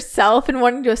mind or yourself and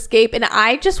wanting to escape. And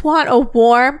I just want a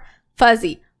warm,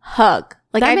 fuzzy hug.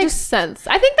 Like that makes sense.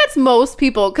 I think that's most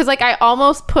people, because like I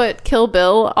almost put Kill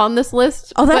Bill on this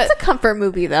list. Oh, that's a comfort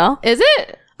movie though. Is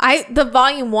it? The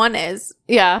volume 1 is.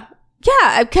 Yeah.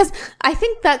 Yeah, because I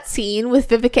think that scene with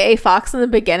Vivica A. Fox in the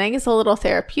beginning is a little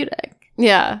therapeutic.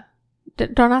 Yeah.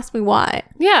 Don't ask me why.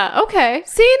 Yeah, okay.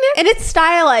 See? And it's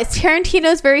stylized.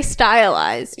 Tarantino's very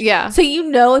stylized. Yeah. So you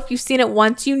know, if you've seen it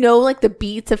once, you know like the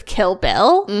beats of Kill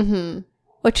Bill. Mm-hmm.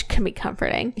 Which can be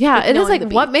comforting. Yeah, like, it is like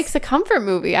what makes a comfort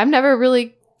movie? I've never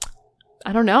really...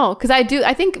 I don't know. Because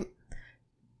I think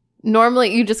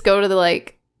normally you just go to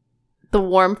the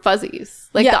warm fuzzies,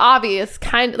 like the obvious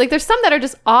kind. Like there's some that are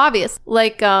just obvious,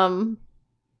 like Love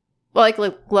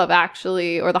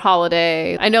Actually or The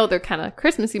Holiday. I know they're kind of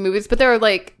Christmassy movies, but they're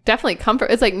like definitely comfort.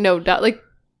 It's like no doubt, like,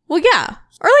 well, yeah,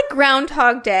 or like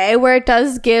Groundhog Day, where it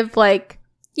does give like,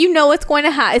 you know, what's going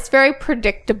to happen. It's very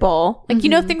predictable. Like you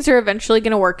know things are eventually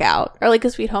going to work out, or like a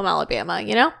Sweet Home Alabama,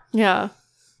 you know? Yeah.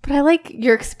 But I like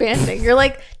you're expanding. You're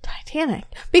like Titanic,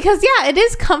 because yeah, it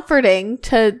is comforting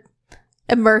to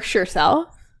immerse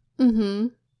yourself.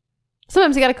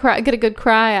 Sometimes you gotta get a good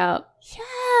cry out.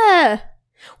 Yeah.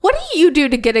 What do you do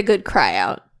to get a good cry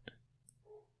out?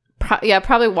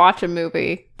 Probably watch a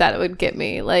movie that would get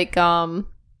me. Like the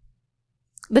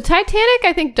Titanic,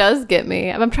 I think, does get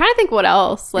me. I'm trying to think what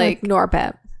else. Like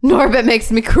Norbit. Norbit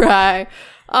makes me cry.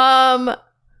 I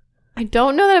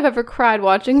don't know that I've ever cried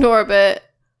watching Norbit,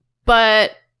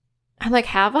 but I'm like,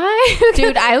 have I?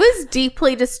 Dude, I was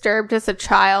deeply disturbed as a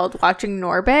child watching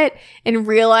Norbit and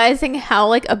realizing how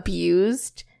like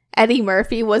abused Eddie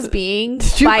Murphy was being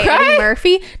by cry? Eddie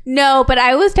Murphy. No, but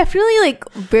I was definitely like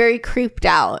very creeped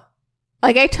out.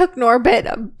 Like I took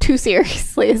Norbit too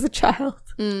seriously as a child.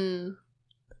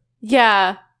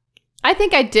 Yeah. I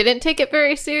think I didn't take it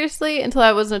very seriously until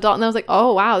I was an adult, and I was like,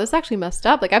 oh wow, this is actually messed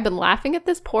up. Like I've been laughing at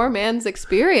this poor man's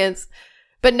experience.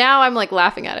 But now I'm like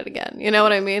laughing at it again. You know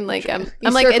what I mean? Like I'm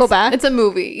like, it's a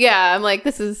movie. Yeah. I'm like,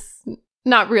 this is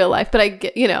not real life, but I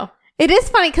get, you know. It is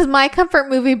funny because my comfort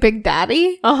movie, Big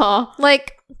Daddy,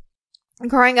 like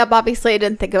growing up, obviously I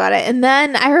didn't think about it. And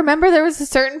then I remember there was a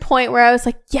certain point where I was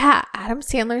like, yeah, Adam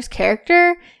Sandler's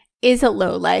character is a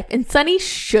lowlife and Sonny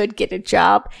should get a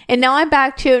job. And now I'm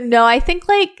back to, no, I think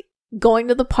like going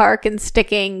to the park and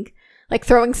throwing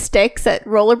sticks at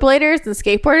rollerbladers and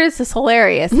skateboarders is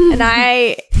hilarious. And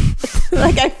I,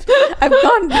 like, I've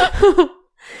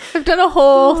done a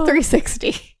whole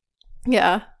 360.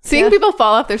 Yeah. Seeing people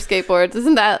fall off their skateboards,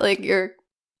 isn't that like your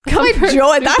comfort? My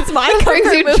joy. That's my comfort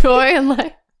brings you joy in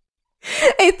life.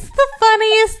 It's the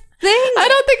funniest thing. I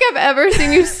don't think I've ever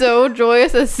seen you so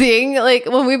joyous as seeing, like,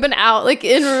 when we've been out, like,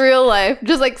 in real life,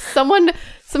 just like some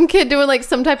kid doing like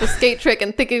some type of skate trick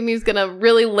and thinking he's gonna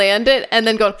really land it and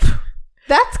then going...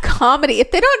 That's comedy.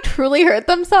 If they don't truly hurt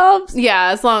themselves,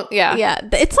 Yeah, yeah,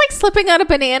 it's like slipping out a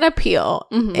banana peel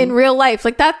in real life.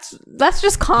 Like that's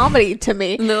just comedy to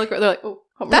me. And they're like, oh,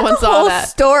 That's one a saw whole that.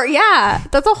 story. Yeah,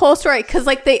 that's a whole story because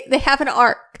like they have an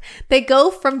arc. They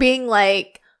go from being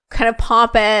like kind of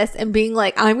pompous and being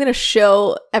like, I'm gonna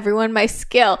show everyone my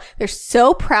skill. They're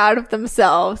so proud of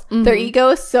themselves. Their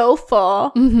ego is so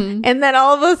full, and then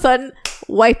all of a sudden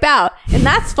wipe out. And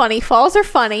that's funny. Falls are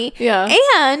funny. Yeah.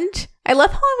 And I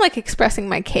love how I'm like expressing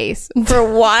my case for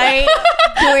why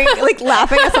doing like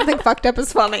laughing at something fucked up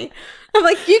is funny. I'm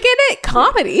like, you get it,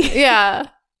 comedy. Yeah.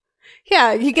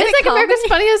 Yeah, you get It's it, like comedy. America's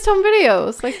Funniest Home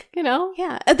Videos. Like,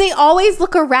 Yeah. They always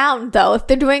look around, though. If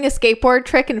they're doing a skateboard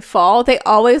trick and fall, they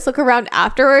always look around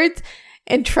afterwards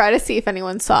and try to see if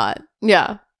anyone saw it,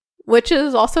 Yeah. which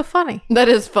is also funny. That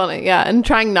is funny. Yeah. And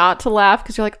trying not to laugh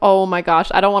because you're like, oh my gosh,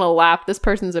 I don't want to laugh. This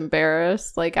person's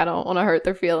embarrassed. Like, I don't want to hurt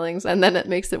their feelings. And then it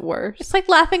makes it worse. It's like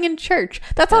laughing in church.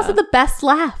 That's also the best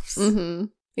laughs.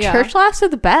 Yeah. Church laughs are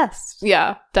the best.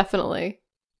 Yeah, definitely.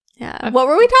 Yeah. What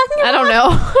were we talking about? I don't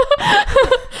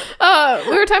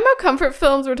know. We were talking about comfort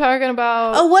films. We were talking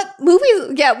about Oh, what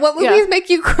movies? Yeah, what movies make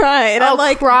you cry? And I'm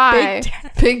like, cry.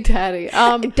 Big Daddy.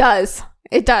 It does.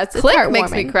 It does. It's Click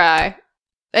makes me heartwarming. cry.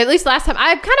 At least last time.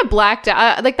 I've kind of blacked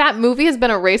out. Like that movie has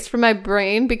been erased from my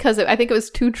brain because I think it was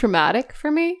too traumatic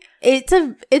for me. It's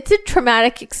a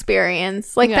traumatic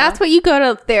experience. Like Yeah. that's what you go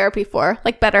to therapy for,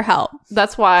 like BetterHelp.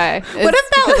 That's why. What if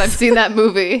that because was- I've seen that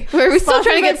movie. Are we still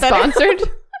trying to get Sponsored by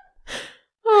sponsored?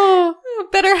 Oh.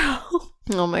 BetterHelp.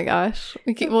 Oh my gosh.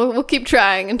 We'll keep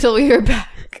trying until we hear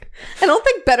back. I don't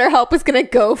think BetterHelp is going to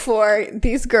go for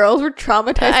these girls were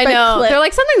traumatized I by know. Click. They're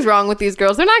like, something's wrong with these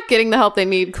girls. They're not getting the help they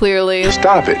need, clearly.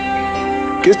 Stop it.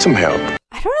 Get some help.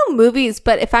 I don't know movies,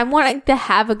 but if I'm wanting to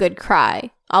have a good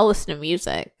cry, I'll listen to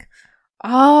music.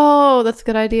 Oh, that's a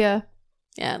good idea.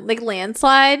 Yeah, like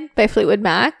Landslide by Fleetwood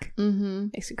Mac. Mm-hmm.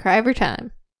 Makes me cry every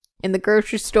time. In the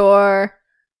grocery store,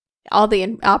 all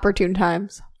the opportune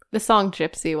times. The song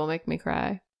Gypsy will make me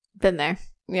cry. Been there.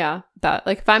 Yeah, that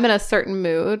like if I'm in a certain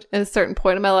mood at a certain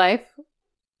point in my life,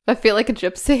 I feel like a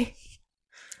gypsy.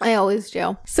 I always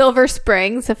do. Silver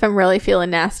Springs if I'm really feeling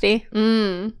nasty.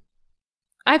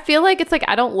 I feel like it's like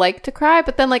I don't like to cry,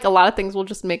 but then like a lot of things will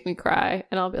just make me cry,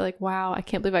 and I'll be like, "Wow, I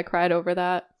can't believe I cried over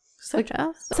that." Such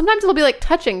as? Sometimes it'll be like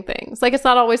touching things. Like it's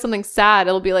not always something sad.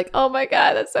 It'll be like, "Oh my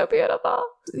god, that's so beautiful."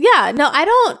 Yeah, no,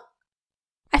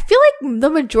 I feel like the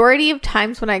majority of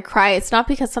times when I cry, it's not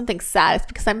because something's sad, it's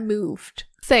because I'm moved.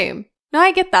 Same. No,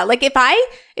 I get that. Like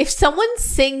if someone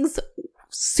sings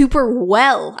super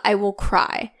well, I will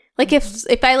cry. Like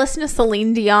if I listen to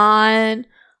Celine Dion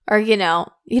or you know,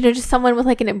 just someone with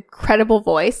like an incredible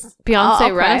voice, Beyonce I'll cry.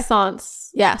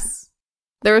 Renaissance. Yes.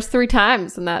 There was 3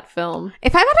 times in that film.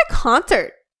 If I'm at a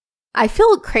concert, I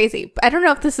feel crazy. I don't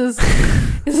know if this is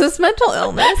is this mental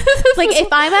illness. Like if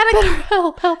I'm at a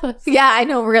help us. Yeah, I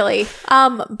know, really.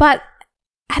 But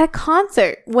at a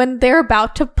concert, when they're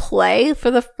about to play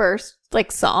for the first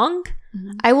like song,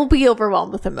 I will be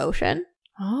overwhelmed with emotion.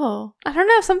 Oh. I don't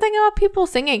know, something about people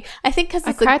singing. I think because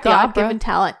I it's a cried at the opera. God-given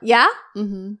talent. Yeah?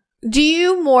 Mm-hmm. Do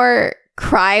you more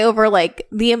cry over like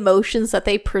the emotions that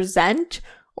they present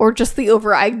or just the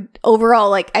overall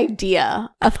like idea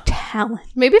of talent?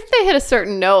 Maybe if they hit a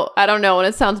certain note, I don't know, and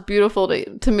it sounds beautiful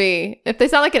to me. If they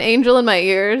sound like an angel in my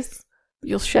ears,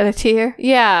 You'll shed a tear?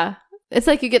 yeah. It's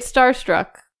like you get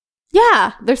starstruck.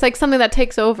 Yeah. There's like something that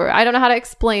takes over. I don't know how to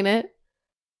explain it,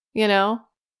 you know?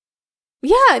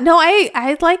 Yeah, no,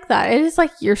 I like that. It is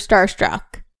like you're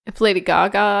starstruck. If Lady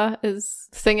Gaga is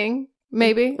singing,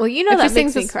 maybe. Well, you know If that she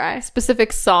makes sings me a cry.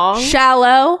 specific song.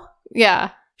 Shallow. Yeah.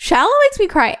 Shallow makes me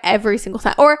cry every single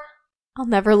time. Or I'll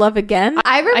Never Love Again.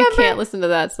 I remember. I can't listen to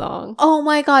that song. Oh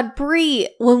my God, Brie.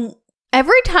 When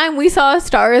every time we saw A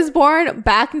Star Is Born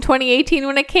back in 2018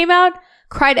 when it came out,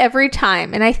 cried every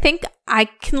time. And I think I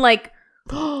can like.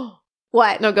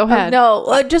 What? No, go ahead.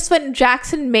 Just when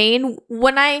Jackson Maine,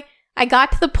 when I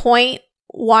got to the point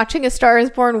watching A Star Is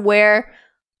Born where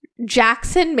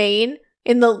Jackson Maine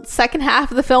in the second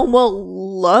half of the film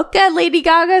will look at Lady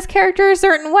Gaga's character a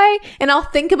certain way, and I'll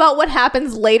think about what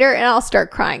happens later, and I'll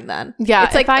start crying then. Yeah,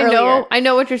 it's like if I earlier.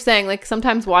 know what you're saying. Like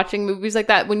sometimes watching movies like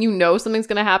that, when you know something's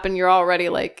gonna happen, you're already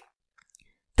like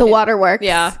The waterworks.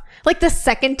 Yeah. Like the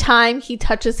second time he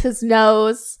touches his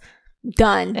nose,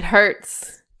 done. it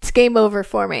hurts. It's game over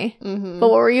for me. Mm-hmm. But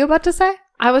what were you about to say?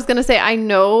 I was gonna say I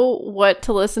know what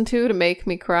to listen to make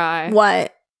me cry.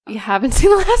 What? You haven't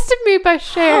seen Last of Me by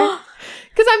Cher.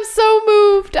 Because I'm so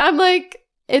moved. I'm like,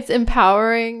 it's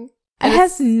empowering. It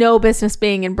has no business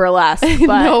being in burlesque,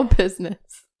 but, no business.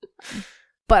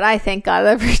 but I thank God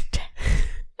every day.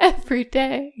 Every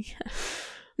day.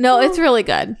 No, it's really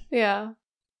good. Yeah.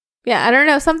 Yeah, I don't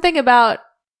know. Something about...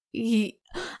 there's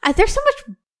so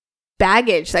much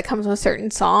baggage that comes with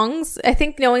certain songs. I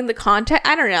think knowing the context...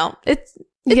 I don't know. It's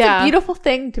a beautiful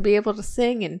thing to be able to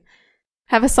sing and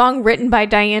have a song written by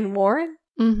Diane Warren.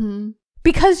 Mm-hmm.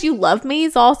 Because You Love Me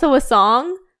is also a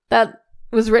song that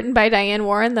was written by Diane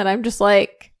Warren that I'm just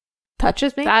like,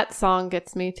 touches me. That song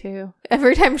gets me too.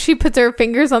 Every time she puts her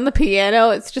fingers on the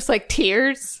piano, it's just like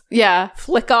tears. Yeah.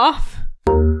 Flick off.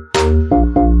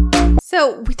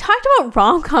 So we talked about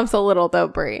rom-coms a little though,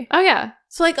 Brie. Oh yeah.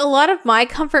 So like a lot of my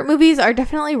comfort movies are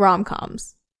definitely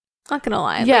rom-coms. Not gonna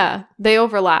lie. Yeah. Like, they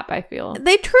overlap, I feel.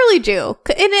 they truly do.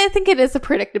 And I think it is the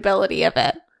predictability of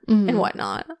it and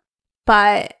whatnot.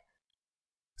 But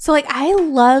so like I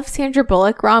love Sandra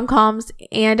Bullock rom-coms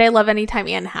and I love anytime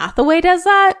Anne Hathaway does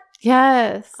that.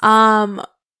 Yes. But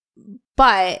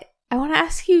I want to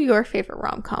ask you your favorite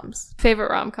rom-coms.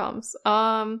 Favorite rom-coms.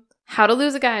 How to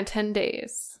Lose a Guy in 10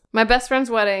 Days. My Best Friend's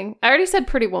Wedding. I already said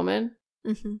Pretty Woman.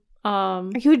 Mm-hmm. Are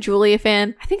you a Julia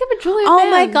fan? I think I'm a Julia fan. Oh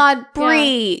my God,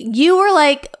 Brie. Yeah. You were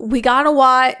like, we gotta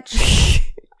watch.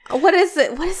 What is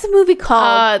it? What is the movie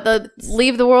called? The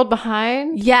Leave the World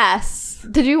Behind? Yes.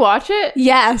 Did you watch it?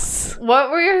 Yes.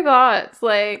 What were your thoughts?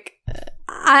 Like,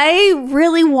 I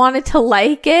really wanted to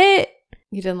like it.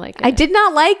 You didn't like it? I did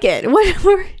not like it.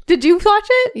 Did you watch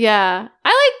it? Yeah.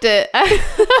 I liked it. I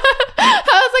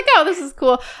was like, oh, this is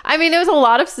cool. I mean, it was a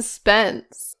lot of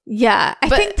suspense. Yeah. I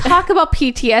think talk about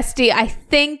PTSD. I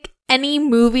think any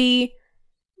movie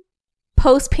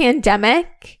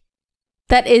post-pandemic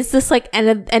that is this like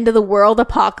end of the world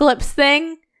apocalypse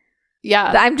thing.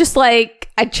 Yeah. I'm just like,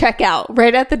 I check out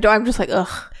right at the door. I'm just like,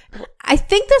 ugh. I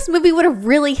think this movie would have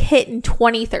really hit in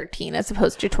 2013 as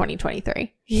opposed to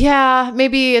 2023. Yeah,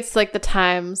 maybe it's like the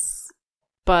times,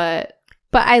 but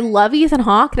I love Ethan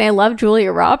Hawke and I love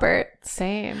Julia Roberts.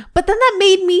 Same. But then that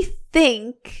made me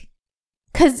think,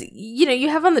 because you know you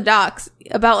have on the docs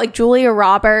about like Julia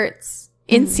Roberts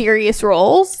in serious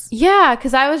roles. Yeah,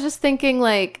 because I was just thinking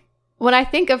like when I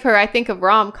think of her, I think of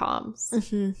rom-coms.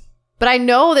 Mm-hmm. But I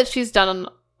know that she's done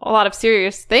a lot of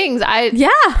serious things. I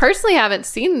personally haven't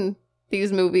seen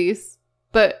these movies,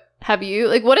 but have you?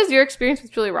 Like, what is your experience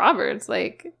with Julia Roberts?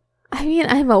 Like, I mean,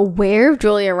 I'm aware of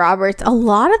Julia Roberts. A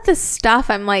lot of the stuff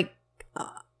I'm like,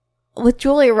 with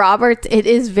Julia Roberts, it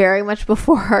is very much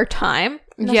before her time.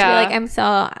 Yeah.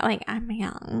 Like, I'm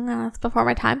young. That's before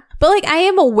my time. But like, I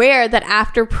am aware that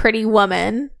after Pretty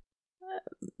Woman,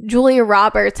 Julia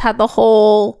Roberts had the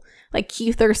whole like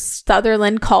Kiefer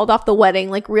Sutherland called off the wedding,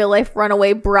 like real life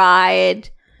runaway bride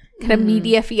kind of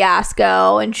media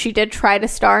fiasco. And she did try to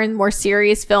star in more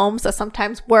serious films that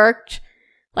sometimes worked,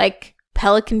 like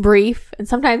Pelican Brief, and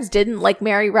sometimes didn't, like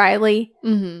Mary Riley.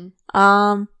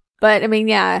 Mm-hmm. But I mean,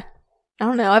 yeah, I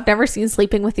don't know. I've never seen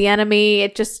Sleeping with the Enemy.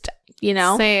 It just, you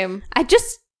know, same. I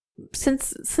just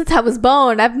since I was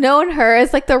born, I've known her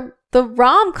as like the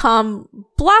rom-com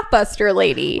blockbuster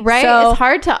lady, right? So, it's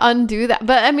hard to undo that,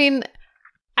 but I mean,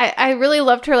 I really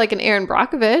loved her like in Erin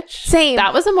Brockovich. Same.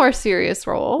 That was a more serious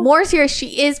role. More serious.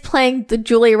 She is playing the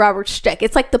Julia Roberts shtick.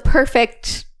 It's like the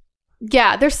perfect.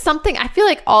 Yeah, there's something. I feel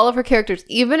like all of her characters,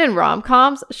 even in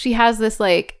rom-coms, she has this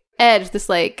like edge, this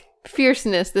like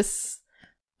fierceness, this.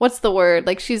 What's the word?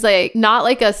 Like, she's like not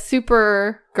like a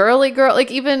super girly girl. Like,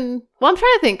 even, well, I'm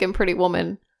trying to think in Pretty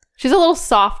Woman. She's a little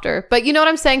softer, but you know what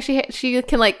I'm saying? She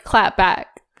can like clap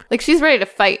back. Like, she's ready to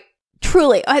fight.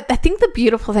 Truly. I think the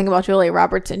beautiful thing about Julia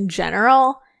Roberts in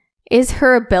general is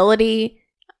her ability.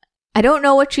 I don't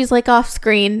know what she's like off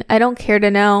screen. I don't care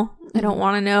to know. I don't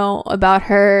want to know about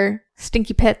her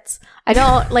stinky pits. I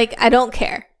don't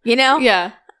care, you know?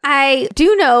 Yeah. I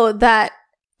do know that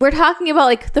we're talking about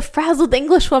like the frazzled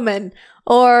Englishwoman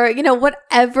or, you know,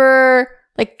 whatever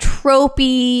like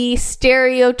tropey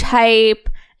stereotype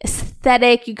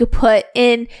aesthetic you could put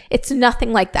in. It's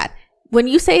nothing like that. When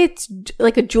you say it's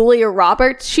like a Julia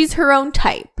Roberts, she's her own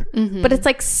type, but it's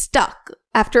like stuck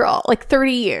after all, like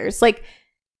 30 years. Like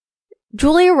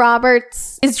Julia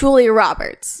Roberts is Julia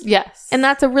Roberts. Yes. And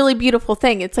that's a really beautiful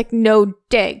thing. It's like no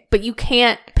dig, but you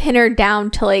can't pin her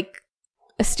down to like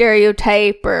a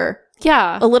stereotype or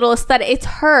a little aesthetic. It's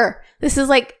her. This is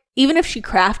like, even if she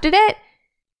crafted it,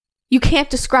 you can't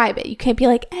describe it. You can't be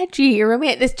like edgy or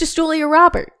romantic. It's just Julia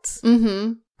Roberts.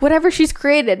 Mm-hmm. Whatever she's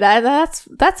created, that's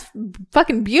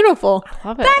fucking beautiful. I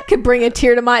love it. That could bring a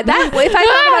tear to my. If I talk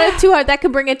about it too hard, that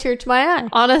could bring a tear to my eye.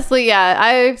 Honestly, yeah,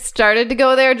 I started to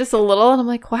go there just a little, and I'm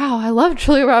like, wow, I love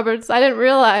Julia Roberts. I didn't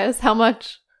realize how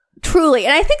much. Truly,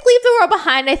 and I think Leave the World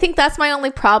Behind. I think that's my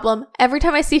only problem. Every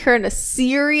time I see her in a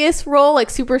serious role, like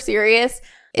super serious,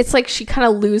 it's like she kind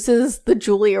of loses the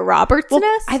Julia Roberts-ness.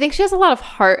 Well, I think she has a lot of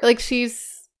heart. Like,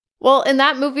 she's Well, in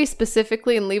that movie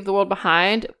specifically, in Leave the World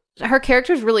Behind, her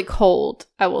character's really cold,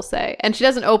 I will say. And she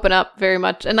doesn't open up very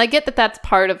much. And I get that that's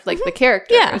part of, like, the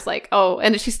character. Yeah. It's like, oh,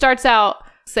 and she starts out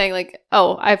saying, like,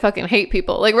 oh, I fucking hate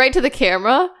people. Like, right to the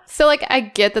camera. So, like, I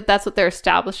get that that's what they're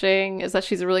establishing, is that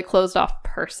she's a really closed off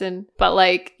person. But,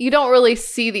 like, you don't really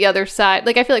see the other side.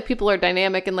 Like, I feel like people are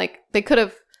dynamic and, like, we could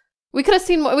have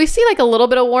seen more. We see, like, a little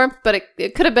bit of warmth, but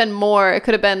it could have been more. It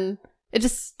could have been, it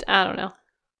just, I don't know.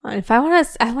 If I want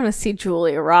to see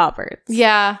Julia Roberts.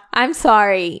 Yeah. I'm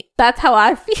sorry. That's how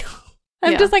I feel.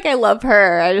 I'm just like, I love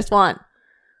her. I just want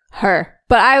her.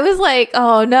 But I was like,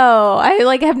 oh no, I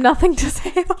like have nothing to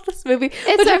say about this movie.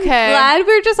 It's okay. I'm glad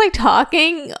we were just like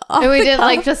talking. And we didn't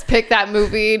like just pick that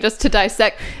movie just to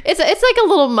dissect. It's like a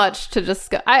little much to just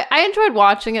go. I enjoyed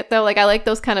watching it though. Like I like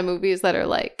those kind of movies that are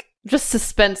like just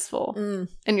suspenseful.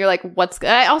 And you're like, what's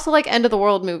I also like end of the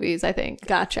world movies, I think.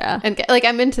 Gotcha. And like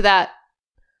I'm into that.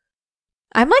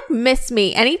 I'm like Miss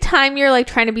Me. Anytime you're like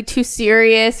trying to be too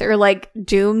serious or like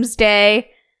doomsday,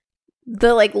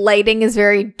 the like lighting is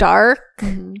very dark.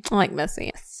 I like Miss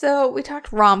Me. So we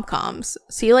talked rom-coms.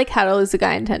 So you like How to Lose a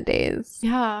Guy in 10 Days.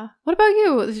 Yeah. What about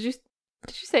you? Did you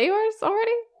say yours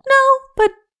already? No,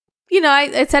 but you know,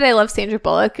 I said I love Sandra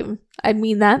Bullock. And I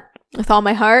mean that with all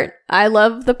my heart. I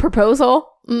love The Proposal.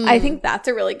 I think that's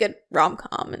a really good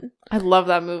rom-com. And I love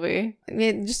that movie. I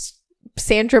mean, just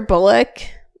Sandra Bullock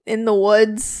in the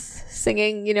woods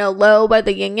singing, you know, Low by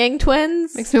the Yin Yang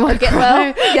Twins. Makes me want to Get cry.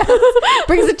 Low. Yes.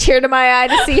 Brings a tear to my eye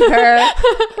to see her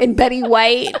in Betty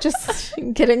White just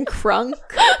getting crunk.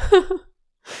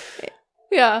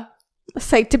 Yeah. A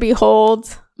sight to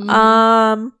behold.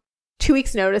 2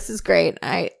 Weeks Notice is great.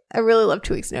 I really love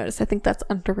 2 Weeks Notice. I think that's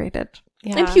underrated.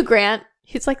 Yeah. And Hugh Grant,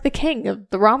 he's like the king of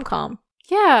the rom-com.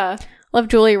 Yeah. Love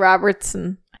Julia Roberts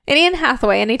and Anne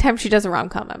Hathaway. Anytime she does a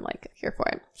rom-com, I'm like here for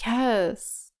it.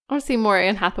 Yes. I want to see more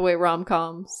Anne Hathaway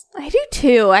rom-coms. I do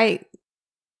too. I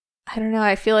don't know.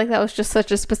 I feel like that was just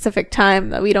such a specific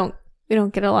time that we don't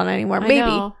get a lot anymore. Maybe.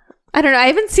 I don't know. I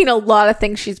haven't seen a lot of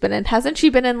things she's been in. Hasn't she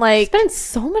been in like... She's been in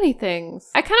so many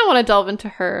things. I kind of want to delve into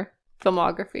her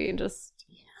filmography and just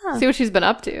see what she's been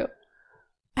up to.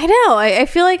 I know. I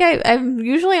feel like I'm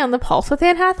usually on the pulse with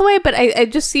Anne Hathaway, but I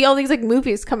just see all these like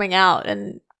movies coming out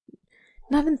and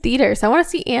not in theaters. I want to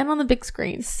see Anne on the big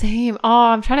screen. Same. Oh,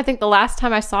 I'm trying to think the last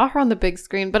time I saw her on the big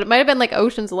screen, but it might have been like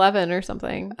Ocean's 11 or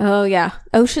something. Oh, yeah.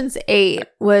 Ocean's 8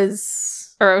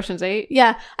 was... Or Ocean's 8?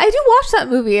 Yeah. I do watch that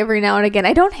movie every now and again.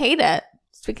 I don't hate it.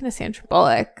 Speaking of Sandra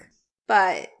Bullock.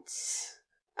 But...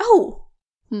 Oh!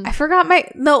 I forgot my...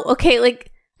 No, okay,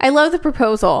 like, I love The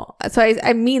Proposal. So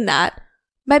I mean that.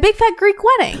 My Big Fat Greek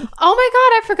Wedding. Oh my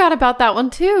god, I forgot about that one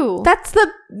too. That's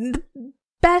the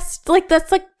best, like,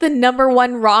 that's like the number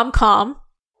one rom-com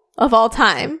of all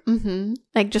time.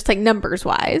 Like, just like numbers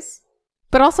wise.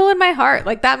 But also in my heart.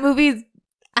 Like, that movie's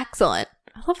excellent.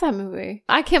 I love that movie.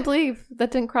 I can't believe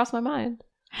that didn't cross my mind.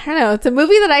 I don't know. It's a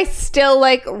movie that I still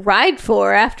like ride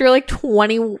for after like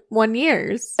 21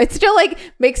 years. It still like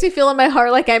makes me feel in my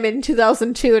heart like I'm in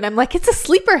 2002 and I'm like, it's a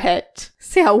sleeper hit.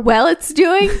 See how well it's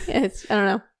doing? I don't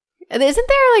know. Isn't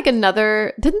there like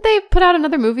another, didn't they put out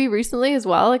another movie recently as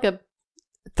well? Like a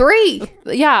 3.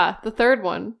 Yeah, the third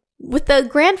one. With the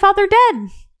grandfather dead.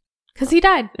 Because he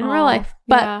died in real life.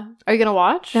 But yeah. Are you going to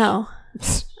watch? No.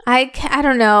 I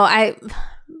don't know. I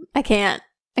can't.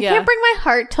 I can't bring my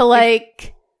heart to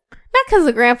like... Not because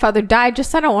the grandfather died,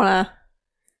 just I don't want to...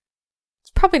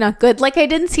 It's probably not good. Like, I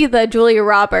didn't see the Julia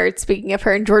Roberts, speaking of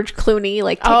her, and George Clooney,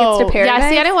 like, Tickets to Paradise. Yeah,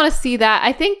 see, I didn't want to see that.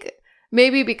 I think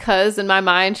maybe because in my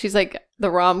mind, she's like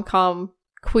the rom-com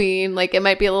queen. Like, it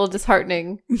might be a little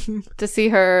disheartening to see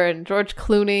her and George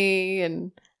Clooney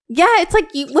and... Yeah, it's like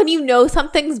when you know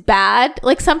something's bad,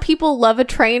 like some people love a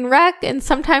train wreck, and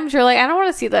sometimes you're like, I don't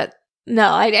want to see that.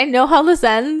 No, I know how this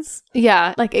ends.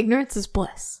 Yeah. Like, ignorance is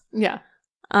bliss. Yeah.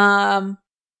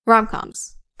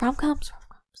 Rom-coms.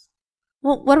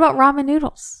 Well, what about ramen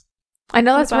noodles? I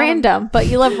know that's random, but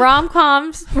you love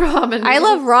rom-coms. Ramen noodles. I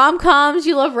love rom-coms.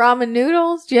 You love ramen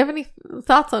noodles. Do you have any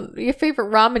thoughts on your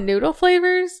favorite ramen noodle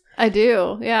flavors? I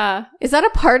do, yeah. Is that a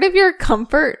part of your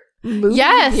comfort movie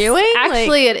viewing?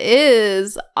 Actually, it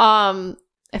is.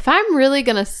 If I'm really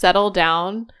going to settle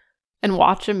down and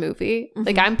watch a movie,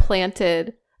 like I'm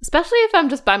planted, especially if I'm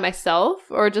just by myself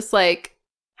or just like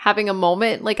having a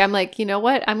moment, like I'm like, you know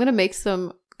what? I'm going to make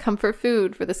some comfort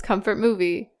food for this comfort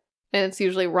movie. And it's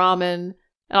usually ramen, and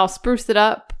I'll spruce it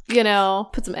up, you know,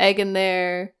 put some egg in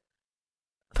there.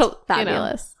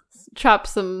 Fabulous. Chop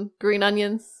some green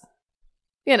onions,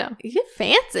 you know. You get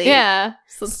fancy. Yeah.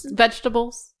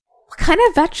 Vegetables. What kind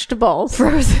of vegetables?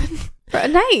 Frozen.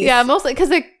 Nice. Yeah, mostly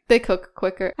because They cook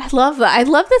quicker. I love that. I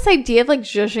love this idea of like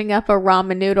zhuzhing up a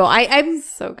ramen noodle. I'm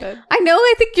So good. I know.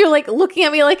 I think you're like looking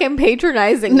at me like I'm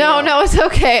patronizing. No, you. no, it's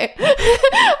okay. I'm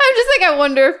just like, I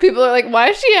wonder if people are like, why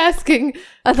is she asking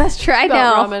Oh, that's true. I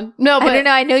about know. ramen? No, but I don't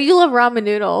know. I know you love ramen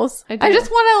noodles. I do. I just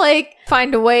want to like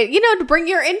find a way, to bring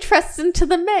your interests into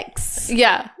the mix.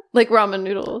 yeah, like ramen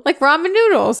noodles. Like ramen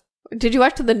noodles. Did you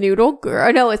watch The Noodle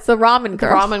Girl? No, it's the Ramen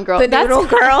Girl. Ramen girl. The Noodle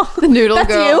Girl. The noodle That's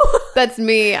girl. you? That's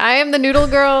me. I am the noodle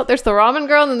girl. There's the ramen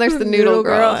girl, and then there's the noodle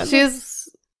girl.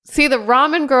 The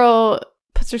ramen girl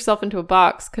puts herself into a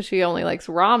box because she only likes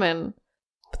ramen,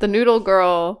 but the noodle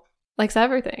girl likes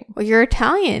everything. Well, you're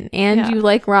Italian and Yeah. you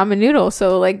like ramen noodles,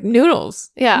 so like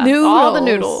noodles. Yeah, Noodles. all the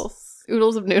noodles.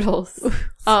 Oodles of noodles.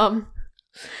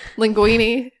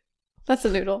 Linguine. That's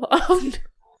a noodle.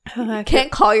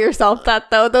 Can't call yourself that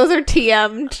though. Those are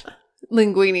TM'd.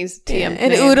 Linguine's TM.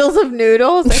 And oodles of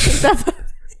noodles. I think that's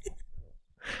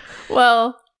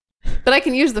Well, but I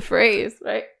can use the phrase,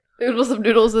 right? Oodles of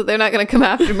noodles. They're not going to come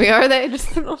after me, are they?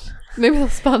 Just maybe they'll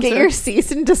sponsor. get your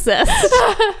cease and desist.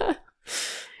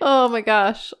 Oh my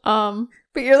gosh.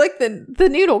 But you're like the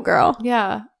noodle girl.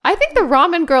 Yeah. I think The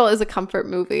Ramen Girl is a comfort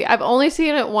movie. I've only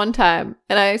seen it one time,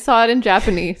 and I saw it in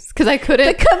Japanese because I couldn't.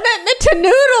 The commitment to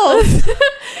noodles.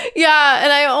 Yeah,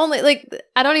 and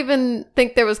I don't even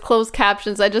think there was closed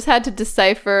captions. I just had to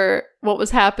decipher what was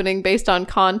happening based on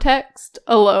context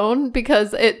alone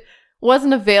because it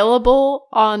wasn't available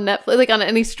on Netflix, like on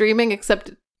any streaming,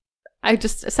 except I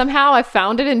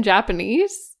found it in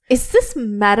Japanese. Is this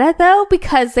meta though?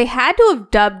 Because they had to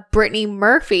have dubbed Brittany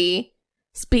Murphy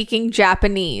speaking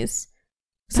Japanese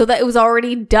so that it was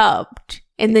already dubbed.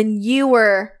 And then you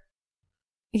were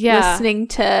listening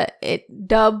to it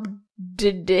dubbed.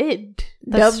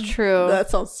 That's true. That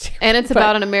sounds stupid. And it's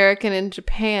about an American in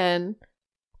Japan.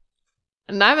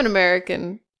 And I'm an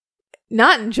American.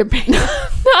 Not in Japan.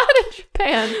 Not in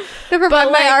Japan. Never But,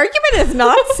 mind. My like- argument is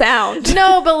not sound.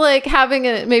 No, but like having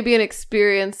maybe an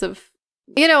experience of,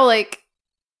 like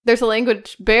there's a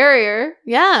language barrier.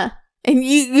 Yeah. And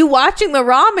you watching The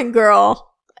Ramen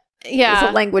Girl Yeah. is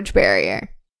a language barrier.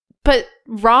 But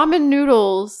ramen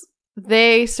noodles,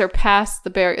 they surpass the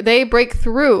barrier. They break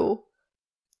through.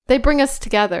 They bring us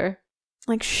together.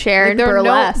 Like Sharon Like,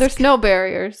 Burlesque. there's no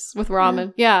barriers with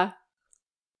ramen. Yeah.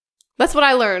 That's what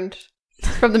I learned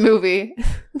from the movie.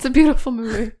 It's a beautiful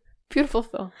movie. Beautiful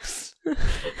film.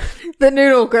 The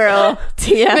Noodle Girl.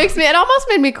 Yeah. It almost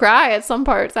made me cry at some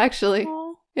parts, actually.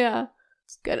 Oh, Yeah.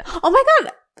 it's good. Oh my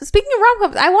God. Speaking of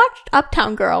rom-coms, I watched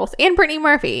Uptown Girls and Brittany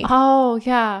Murphy. Oh,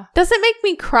 yeah. Doesn't make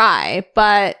me cry,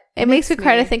 but it makes me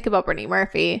cry me- to think about Brittany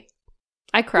Murphy.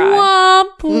 I cried.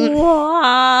 Womp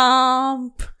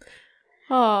womp.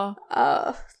 Oh.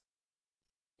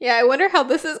 Yeah, I wonder how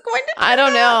this is going to turn I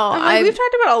don't know. out. We've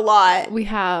talked about a lot. We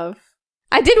have.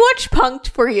 I did watch Punk'd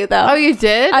for you, though. Oh, you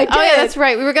did? I Oh, yeah, did. that's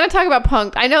right. We were going to talk about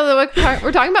Punk'd. I know that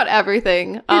we're talking about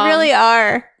everything. We really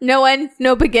are. No end,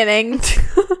 no beginning.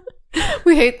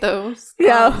 We hate those.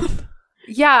 Yeah.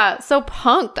 Yeah, so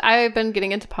Punk'd. I've been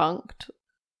getting into Punk'd.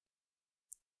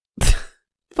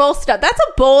 Full stop. That's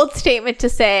a bold statement to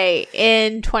say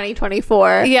in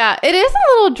 2024. Yeah, it is a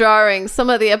little jarring, some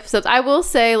of the episodes. I will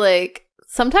say, like,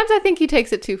 sometimes I think he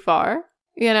takes it too far,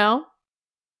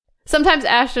 Sometimes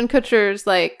Ashton Kutcher's,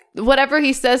 like, whatever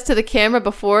he says to the camera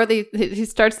before he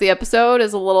starts the episode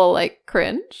is a little, like,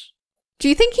 cringe. Do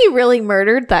you think he really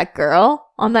murdered that girl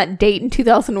on that date in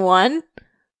 2001?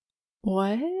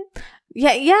 What?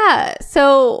 Yeah.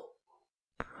 So,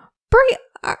 Brie,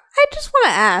 I just want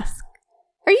to ask.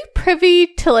 Are you privy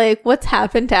to, like, what's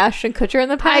happened to Ashton Kutcher in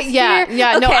the past year?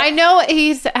 Yeah, no, Okay. I know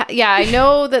I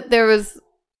know that there was,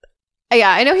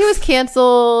 I know he was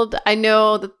canceled. I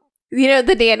know that,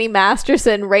 The Danny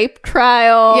Masterson rape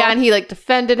trial. and he, like,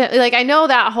 defended him. Like, I know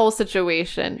that whole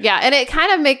situation. Yeah, and it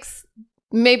kind of makes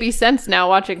maybe sense now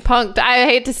watching Punk'd. I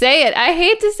hate to say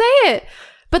it.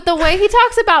 But the way he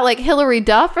talks about, like, Hilary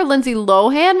Duff or Lindsay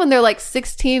Lohan when they're, like,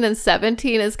 16 and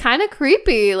 17 is kind of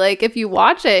creepy. Like, if you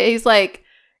watch it, he's, like,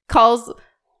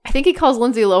 I think he calls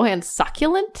Lindsay Lohan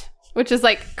succulent, which is,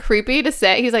 like, creepy to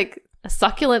say. He's, like, a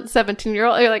succulent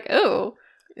 17-year-old. You're like, oh.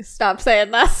 Stop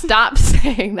saying that. Stop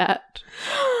saying that.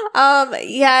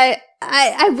 Yeah,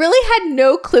 I really had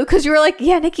no clue because you were like,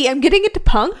 yeah, Nikki, I'm getting into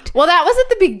Punk'd. Well, that was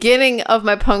at the beginning of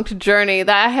my Punk'd journey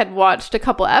that I had watched a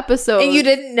couple episodes. And you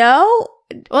didn't know?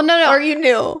 Well, no. Or you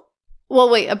knew? Well,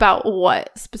 wait, about what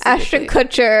specifically? Ashton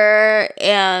Kutcher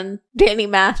and Danny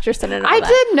Masterson and all I that.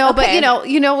 did know, Okay.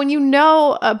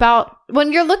 but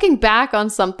when you're looking back on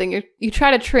something, you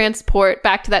try to transport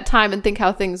back to that time and think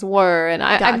how things were. And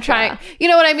I'm Gotcha. trying, you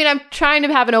know what I mean? I'm trying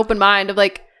to have an open mind of,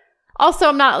 like, Also,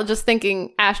 I'm not just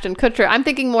thinking Ashton Kutcher. I'm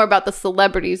thinking more about the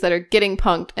celebrities that are getting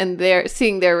punked and they're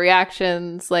seeing their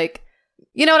reactions. Like,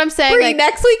 you know what I'm saying? Brie, Like,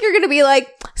 next week you're going to be like,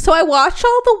 so I watched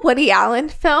all the Woody Allen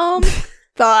films,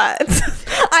 but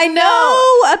I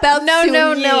know about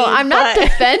No. I'm not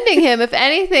defending him. If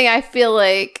anything, I feel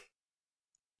like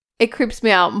it creeps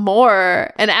me out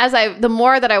more. And the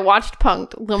more that I watched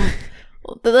Punked,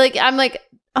 I'm like,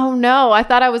 oh no, I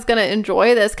thought I was going to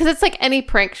enjoy this. Because it's like any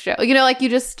prank show. You know, like you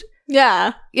just...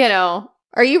 Yeah. You know.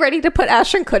 Are you ready to put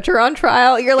Ashton Kutcher on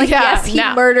trial? You're like, yes, he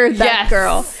murdered that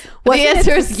girl. The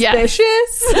answer is yes.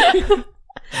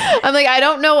 I'm like, I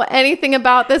don't know anything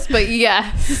about this, but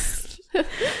yes.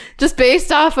 Just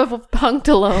based off of Punked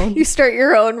alone. You start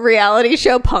your own reality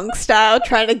show, Punk style,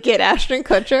 trying to get Ashton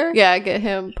Kutcher? Yeah, get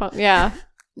him Punked. Yeah.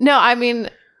 No, I mean,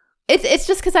 it's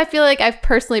just because I feel like I've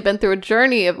personally been through a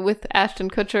journey with Ashton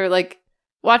Kutcher, like,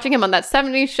 watching him on that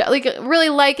 70s show, like really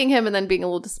liking him and then being a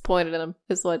little disappointed in him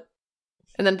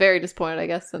and then very disappointed, I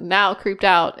guess, and now creeped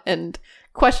out and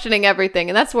questioning everything.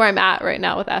 And that's where I'm at right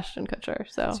now with Ashton Kutcher.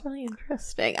 So that's really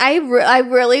interesting. I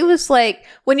really was like,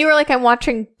 when you were like, I'm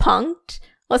watching Punked,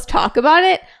 let's talk about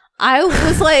it. I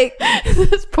was like,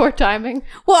 this poor timing.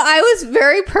 Well, I was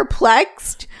very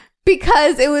perplexed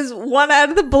because it was one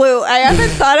out of the blue. I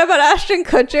haven't thought about Ashton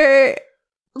Kutcher,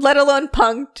 let alone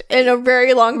Punked, in a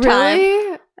very long time.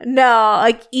 Really? No,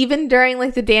 like even during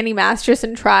like the Danny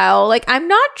Masterson trial, like I'm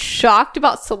not shocked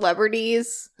about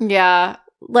celebrities. Yeah.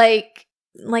 Like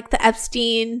the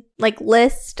Epstein like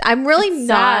list. I'm really it's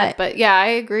not. Sad, but yeah, I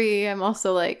agree. I'm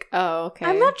also like, oh, okay.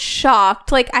 I'm not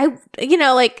shocked. Like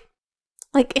like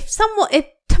if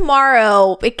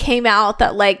tomorrow it came out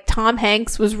that like Tom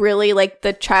Hanks was really like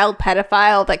the child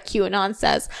pedophile that QAnon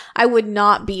says, I would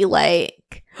not be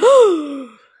like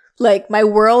like my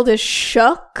world is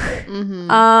shook. Mm-hmm.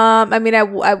 I mean, I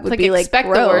would like be like expect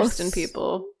gross. the worst in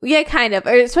people. Yeah, kind of,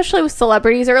 or especially with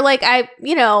celebrities, or like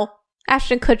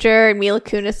Ashton Kutcher and Mila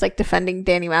Kunis like defending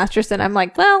Danny Masterson. I'm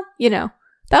like, well, that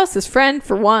was his friend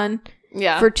for one.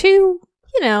 Yeah. For two,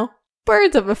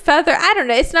 birds of a feather. I don't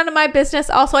know. It's none of my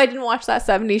business. Also, I didn't watch that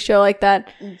 70s show like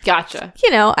that. Gotcha.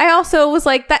 I also was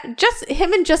like that. Just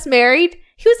him and Just Married.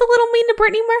 He was a little mean to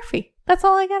Brittany Murphy. That's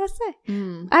all I gotta say.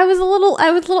 Mm. I was a little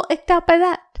icked out by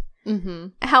that. Mm-hmm.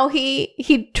 How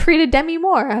he treated Demi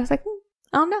Moore. I was like,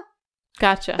 I don't know.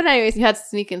 Gotcha. But anyways, you had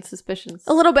sneaking suspicions.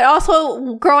 A little bit.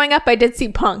 Also, growing up, I did see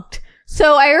Punked.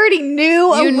 So I already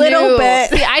knew a little bit.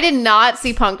 See, I did not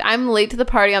see Punked. I'm late to the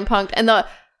party on Punked. And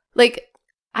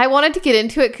I wanted to get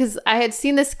into it because I had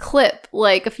seen this clip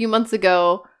like a few months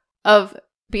ago of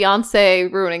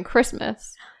Beyonce ruining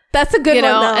Christmas. That's a good one,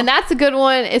 though. And that's a good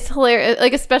one. It's hilarious.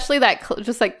 Like, especially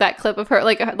just like that clip of her,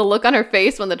 like the look on her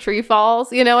face when the tree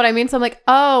falls. You know what I mean? So I'm like,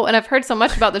 oh, and I've heard so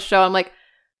much about the show. I'm like,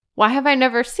 why have I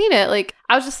never seen it? Like,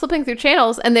 I was just flipping through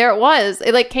channels and there it was.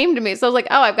 It like came to me. So I was like,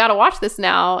 oh, I've got to watch this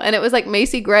now. And it was like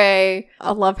Macy Gray.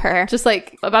 I love her. Just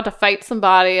like about to fight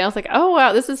somebody. And I was like, oh,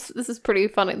 wow, this is pretty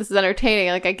funny. This is entertaining.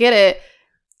 Like, I get it.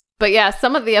 But yeah,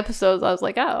 some of the episodes I was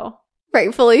like, oh.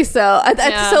 Rightfully so.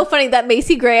 That's so funny. That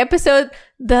Macy Gray episode,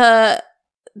 the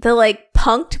like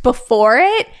Punked before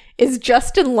it is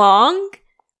Justin Long.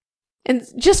 And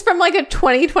just from like a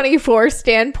 2024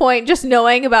 standpoint, just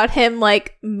knowing about him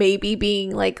like maybe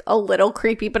being like a little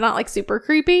creepy, but not like super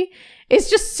creepy, it's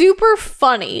just super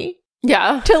funny.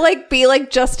 Yeah. To like be like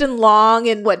Justin Long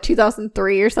in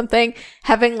 2003 or something,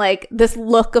 having like this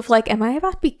look of like, am I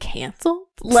about to be canceled?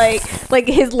 Like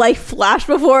his life flashed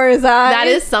before his eyes. That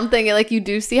is something like you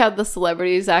do see how the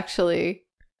celebrities actually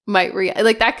might react.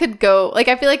 Like that could go, like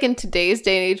I feel like in today's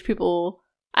day and age, people,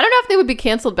 I don't know if they would be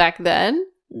canceled back then.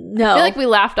 No. I feel like we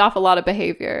laughed off a lot of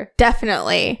behavior.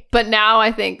 Definitely. But now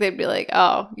I think they'd be like,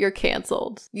 oh, you're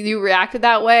canceled. You reacted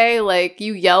that way. Like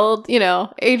you yelled,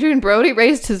 Adrian Brody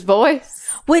raised his voice.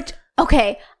 Which,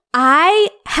 okay, I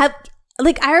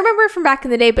remember from back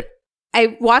in the day, but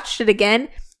I watched it again.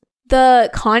 The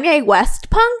Kanye West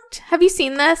Punked. Have you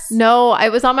seen this? No, I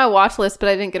was on my watch list, but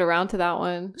I didn't get around to that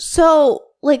one. So,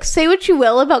 like, say what you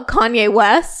will about Kanye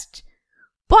West,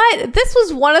 but this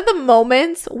was one of the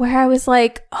moments where I was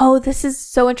like, oh, this is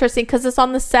so interesting because it's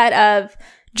on the set of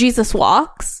Jesus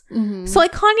Walks. Mm-hmm. So,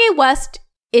 like, Kanye West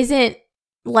isn't,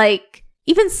 like,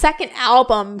 even second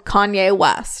album Kanye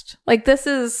West. Like, this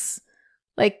is,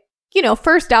 like,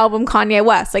 first album Kanye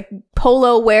West. Like,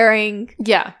 polo wearing.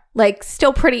 Yeah. Like,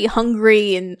 still pretty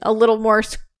hungry and a little more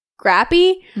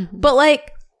scrappy. Mm-hmm. But,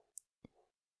 like,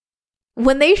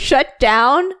 when they shut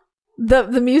down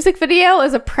the music video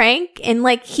as a prank and,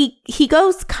 like, he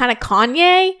goes kind of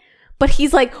Kanye, but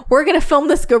he's like, we're going to film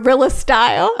this guerrilla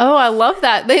style. Oh, I love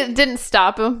that. They didn't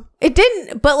stop him. It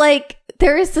didn't. But, like,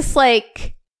 there is this,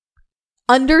 like,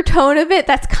 undertone of it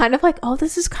that's kind of like, oh,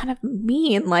 this is kind of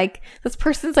mean. Like, this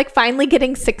person's like finally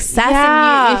getting success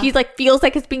and he like feels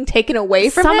like it's being taken away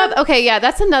from him. Okay, yeah,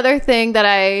 that's another thing that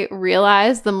I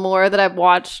realized the more that I've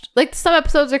watched. Like, some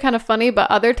episodes are kind of funny,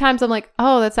 but other times I'm like,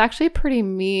 oh, that's actually pretty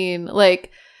mean.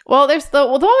 Like, well, there's the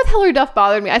one with Hilary Duff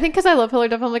bothered me. I think because I love Hilary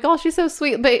Duff, I'm like, oh, she's so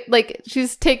sweet. But like,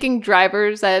 she's taking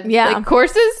driver's ed like,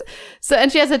 courses. So,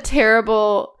 and she has a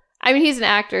terrible, I mean, he's an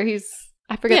actor.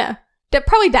 I forget. Yeah.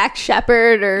 Probably Dax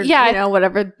Shepard or,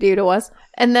 whatever dude it was.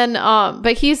 And then,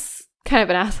 but he's kind of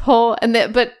an asshole. And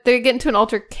but they get into an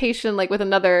altercation, like, with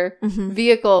another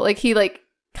vehicle. Like, he, like,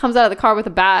 comes out of the car with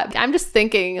a bat. I'm just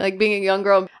thinking, like, being a young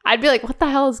girl, I'd be like, what the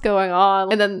hell is going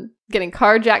on? And then getting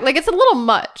carjacked. Like, it's a little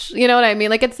much. You know what I mean?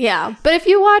 Like, it's... Yeah. But if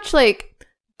you watch, like,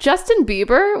 Justin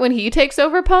Bieber, when he takes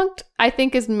over Punk'd, I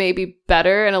think is maybe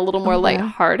better and a little more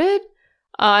lighthearted.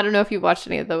 I don't know if you watched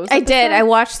any of those. I did. I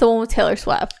watched the one with Taylor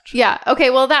Swift. Yeah.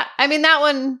 Okay. Well, that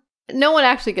one, no one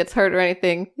actually gets hurt or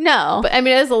anything. No. But I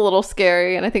mean, it is a little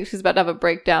scary, and I think she's about to have a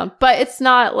breakdown. But it's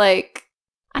not like,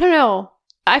 I don't know.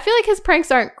 I feel like his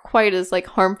pranks aren't quite as like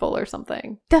harmful or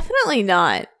something. Definitely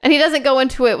not. And he doesn't go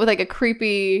into it with like a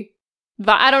creepy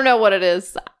I don't know what it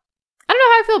is. I don't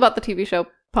know how I feel about the TV show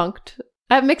Punk'd.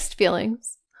 I have mixed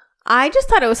feelings. I just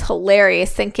thought it was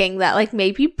hilarious thinking that, like,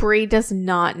 maybe Brie does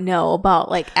not know about,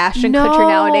 like, Ashton Kutcher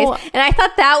nowadays. And I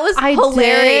thought that was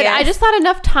hilarious. I just thought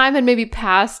enough time had maybe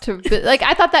passed to, like,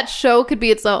 I thought that show could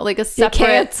be its own, like, a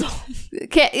separate...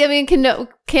 Can't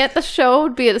the show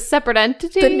be a separate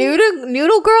entity? The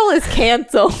Noodle Girl is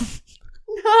canceled.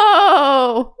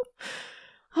 No!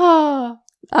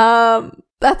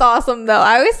 That's awesome, though.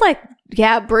 I was like,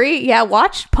 yeah, Brie,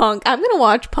 watch Punk. I'm going to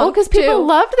watch Punk, because people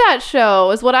loved that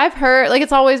show, is what I've heard. Like,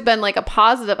 it's always been, like, a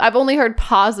positive. I've only heard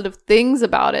positive things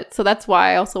about it, so that's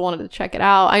why I also wanted to check it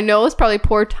out. I know it's probably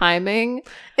poor timing.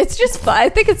 It's just fun. I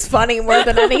think it's funny more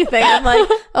than anything. I'm like,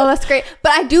 oh, that's great.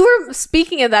 But I do,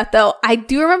 speaking of that, though, I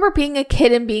do remember being a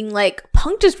kid and being like,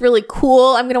 Punk is really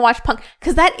cool. I'm going to watch Punk.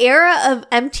 Because that era of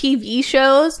MTV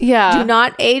shows do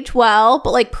not age well.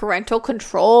 But like Parental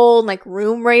Control and like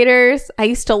Room Raiders, I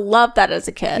used to love that as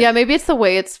a kid. Yeah, maybe it's the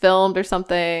way it's filmed or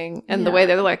something. And the way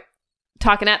they're like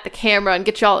talking at the camera and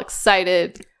get you all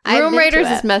excited. Room Raiders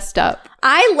is messed up.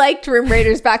 I liked Room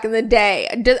Raiders back in the day.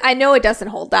 I know it doesn't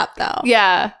hold up, though.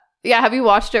 Yeah. Yeah, have you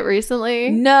watched it recently?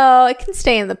 No, it can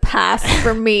stay in the past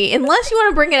for me. Unless you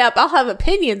want to bring it up, I'll have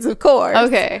opinions, of course.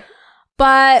 Okay.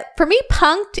 But for me,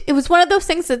 Punk'd, it was one of those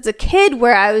things as a kid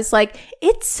where I was like,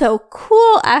 it's so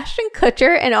cool. Ashton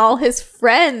Kutcher and all his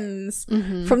friends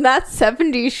from that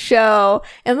 70s show.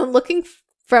 And then looking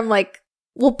from like,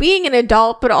 well, being an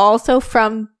adult, but also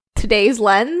from today's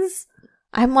lens,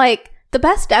 I'm like, the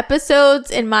best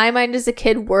episodes in my mind as a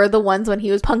kid were the ones when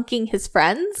he was punking his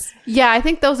friends. Yeah, I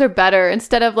think those are better.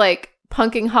 Instead of like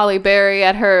punking Halle Berry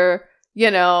at her,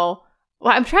 well,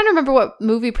 I'm trying to remember what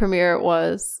movie premiere it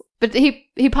was. But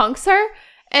he punks her.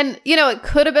 And, it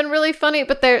could have been really funny,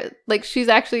 but they're like, she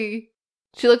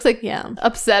looks like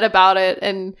upset about it.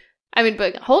 And I mean,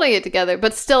 but holding it together.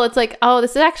 But still, it's like, oh,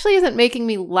 this actually isn't making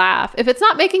me laugh. If it's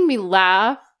not making me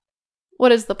laugh,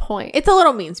 what is the point? It's a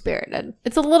little mean-spirited.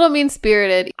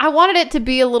 I wanted it to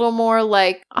be a little more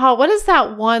like, oh, what is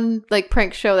that one like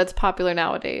prank show that's popular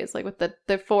nowadays? Like with the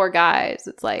four guys.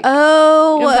 It's like,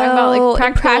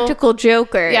 Impractical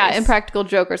Jokers. Yeah, Impractical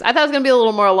Jokers. I thought it was going to be a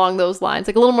little more along those lines.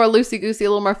 Like a little more loosey-goosey, a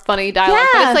little more funny dialogue. Yeah.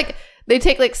 But it's like, they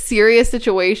take like serious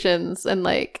situations and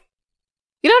like,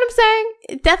 you know what I'm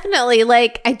saying? Definitely.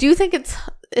 Like, I do think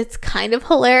it's kind of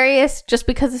hilarious just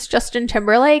because it's Justin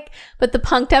Timberlake, but the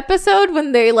Punk'd episode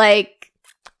when they like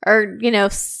are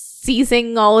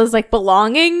seizing all his like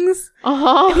belongings,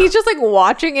 and he's just like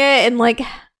watching it and like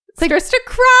starts to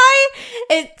cry.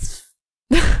 It's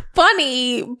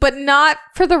funny, but not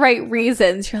for the right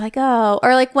reasons. You're like, oh,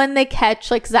 or like when they catch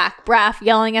like Zach Braff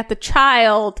yelling at the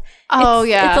child.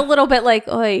 It's a little bit like,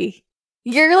 oi,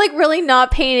 you're like really not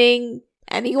painting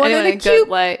anyone in a cute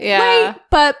light. Yeah.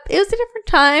 But it was a different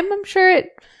time. I'm sure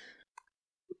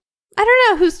I don't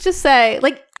know who's to say.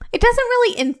 Like, it doesn't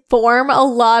really inform a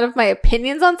lot of my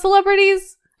opinions on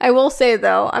celebrities. I will say,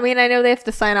 though, I mean, I know they have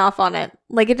to sign off on it.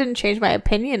 Like, it didn't change my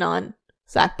opinion on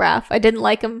Zach Braff. I didn't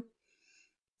like him,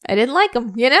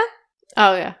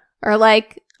 Oh, yeah. Or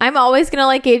like, I'm always going to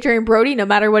like Adrian Brody no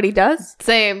matter what he does.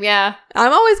 Same, yeah.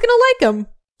 I'm always going to like him.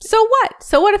 So what?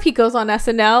 So what if he goes on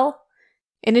SNL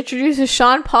and introduces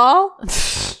Sean Paul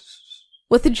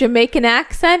with a Jamaican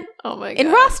accent? Oh my God.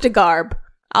 In Rasta garb.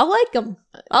 I'll like him.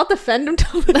 I'll defend him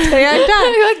till the day I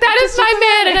die. You're like, that is my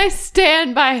man and I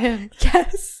stand by him.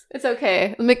 Yes. It's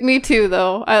okay. Me too,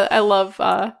 though. I love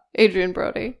Adrian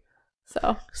Brody.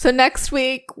 So next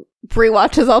week,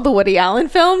 rewatches all the Woody Allen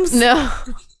films. No.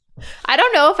 I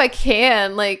don't know if I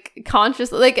can, like,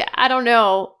 consciously. Like, I don't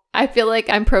know. I feel like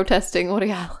I'm protesting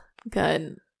Woody Allen.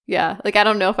 Good. Yeah. Like, I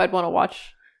don't know if I'd want to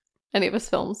watch any of his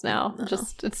films now. No.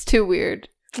 Just, it's too weird.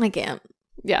 I can't.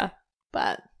 Yeah.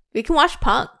 But we can watch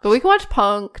Punk. But we can watch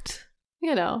Punk'd,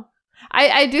 you know.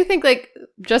 I do think, like,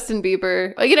 Justin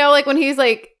Bieber, you know, like, when he's,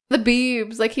 like, the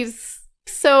Biebs, like, he's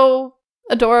so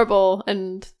adorable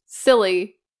and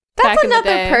silly. That's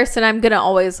another person I'm going to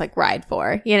always, like, ride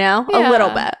for, you know? Yeah. A little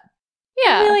bit.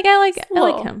 Yeah. I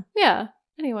like him. Yeah.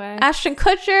 Anyway. Ashton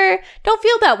Kutcher, don't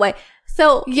feel that way.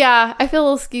 So, yeah, I feel a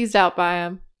little skeezed out by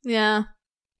him. yeah.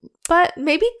 But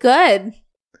maybe good.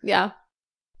 Yeah.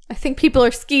 I think people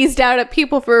are skeezed out at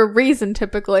people for a reason,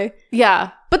 typically.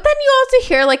 Yeah. But then you also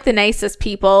hear, like, the nicest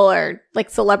people or, like,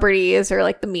 celebrities or,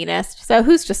 like, the meanest. So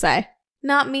who's to say?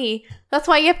 Not me. That's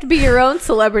why you have to be your own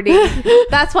celebrity.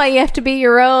 That's why you have to be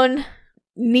your own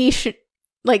niche,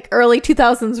 like, early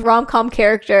 2000s rom-com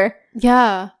character.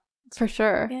 Yeah. For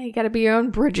sure. Yeah, you gotta be your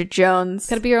own Bridget Jones.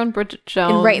 Gotta be your own Bridget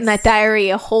Jones. And write in that diary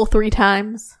a whole 3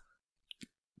 times.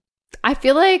 I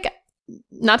feel like,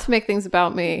 not to make things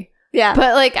about me, Yeah.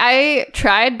 but, like, I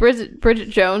tried Bridget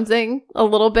Jonesing a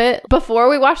little bit before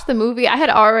we watched the movie. I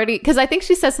had already, because I think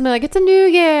she said something like, it's a new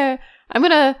year, I'm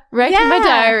gonna write in my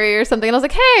diary or something. And I was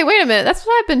like, hey, wait a minute, that's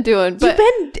what I've been doing. But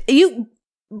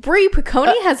Brie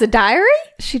Piccone has a diary?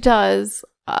 She does.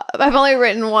 I've only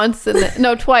written once,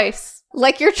 no, twice.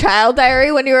 Like your child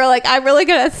diary when you were like, I'm really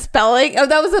good at spelling? Oh,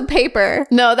 that was a paper.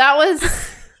 No, that was...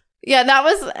 Yeah, that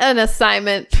was an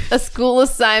assignment, a school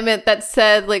assignment that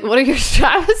said, like, what are your...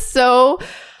 I was so...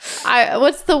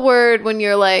 what's the word when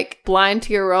you're, like, blind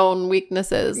to your own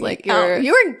weaknesses? Like, you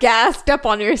were gassed up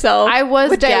on yourself. I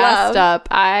was gassed up.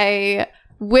 I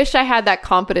wish I had that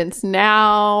confidence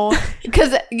now.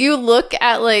 Because you look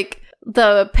at, like,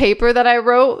 the paper that I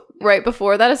wrote right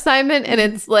before that assignment, and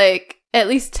it's, like, at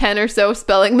least 10 or so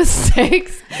spelling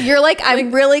mistakes. You're like,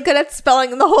 I'm really good at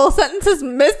spelling, and the whole sentence is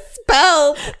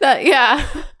misspelled. Yeah.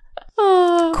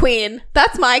 Oh. Queen.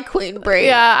 That's my queen, Brie.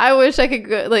 Yeah, I wish I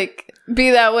could,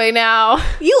 be that way now.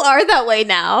 You are that way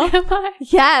now. Am I?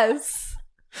 Yes.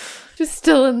 Just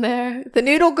still in there. The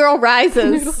noodle girl rises.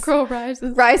 The noodle girl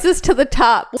rises. Rises to the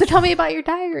top. So tell me about your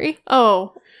diary.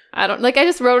 Oh, I don't... Like, I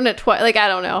just wrote in it twice. Like, I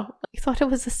don't know. I thought it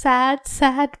was a sad,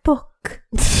 sad book.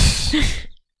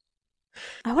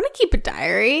 I want to keep a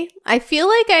diary. I feel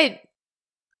like I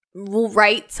will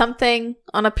write something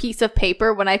on a piece of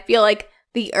paper when I feel like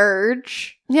the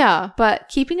urge. Yeah. But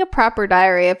keeping a proper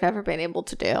diary, I've never been able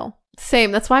to do.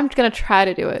 Same. That's why I'm going to try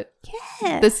to do it.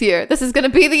 Yeah. This year. This is going to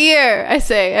be the year, I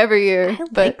say, every year. I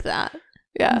like that.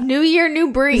 Yeah. New year,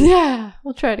 new Brie. Yeah.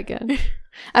 We'll try it again.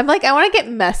 I'm like, I want to get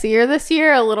messier this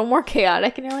year, a little more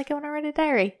chaotic. And you're like, I want to write a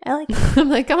diary. I like it. I'm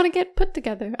like, I want to get put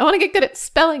together. I want to get good at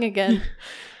spelling again.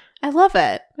 I love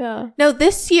it. Yeah. No,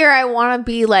 this year I want to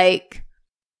be like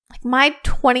my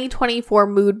 2024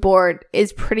 mood board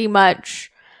is pretty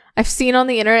much, I've seen on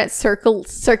the internet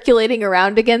circulating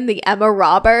around again the Emma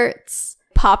Roberts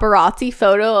paparazzi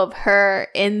photo of her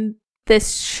in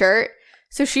this shirt.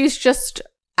 So she's just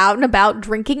out and about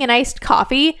drinking an iced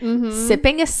coffee,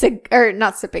 sipping an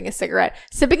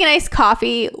iced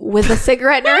coffee with a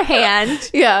cigarette in her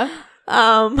hand. Yeah.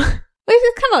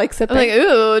 It's kind of like sipping. I'm like,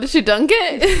 ooh, did she dunk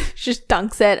it? She just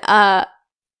dunks it.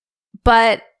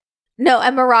 But no,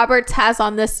 Emma Roberts has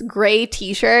on this gray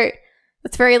t-shirt.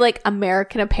 It's very like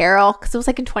American Apparel because it was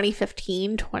like in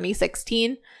 2015,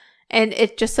 2016. And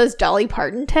it just says Dolly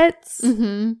Parton tits.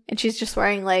 Mm-hmm. And she's just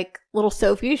wearing like little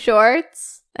Sophie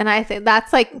shorts. And I think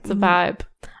that's like... It's a vibe.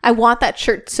 I want that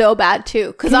shirt so bad too.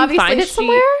 Because obviously find it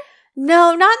somewhere?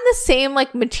 No, not in the same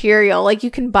like material. Like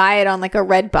you can buy it on like a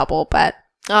Redbubble, but...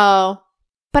 Oh.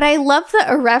 But I love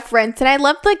the reference and I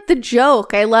love like the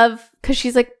joke. I love because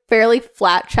she's like fairly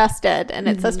flat chested and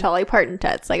it says Dolly Parton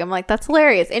tits. Like I'm like, that's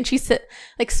hilarious. And she's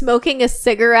like smoking a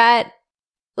cigarette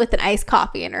with an iced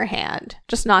coffee in her hand,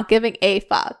 just not giving a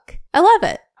fuck. I love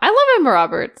it. I love Emma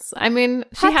Roberts. I mean,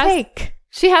 she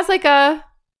has like a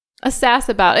sass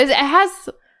about it. It has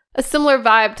a similar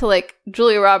vibe to like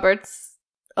Julia Roberts'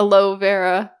 Aloe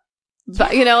Vera.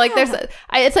 But you know, like there's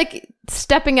it's like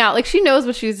stepping out. Like she knows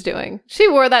what she's doing. She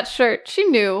wore that shirt. She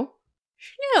knew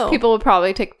people would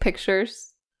probably take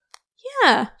pictures.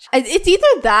 Yeah, it's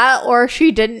either that or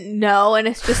she didn't know and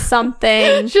it's just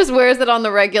something. She just wears it on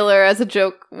the regular as a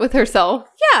joke with herself.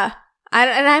 Yeah,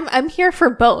 I'm here for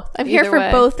both. I'm here for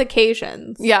both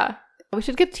occasions. Yeah, we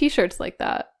should get t-shirts like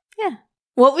that. Yeah.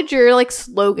 What would your like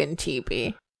slogan tee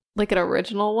be? Like an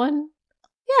original one?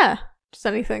 Yeah, just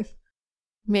anything.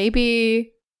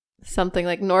 Maybe something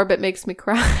like Norbit makes me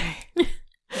cry.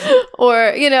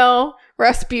 or, you know,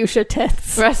 Rasputia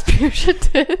tits. Rasputia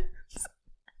tits.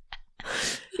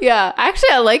 Yeah,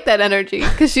 actually, I like that energy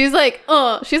because she's like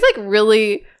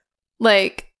really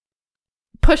like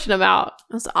pushing them out.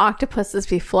 Those octopuses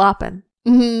be flopping.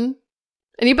 Mm-hmm.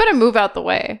 And you better move out the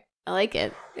way. I like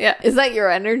it. Yeah. Is that your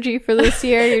energy for this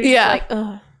year? You're just Yeah. like,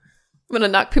 ugh. I'm gonna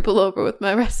knock people over with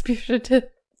my Rasputia tits.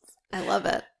 I love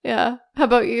it. Yeah. How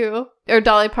about you? Or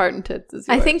Dolly Parton tits is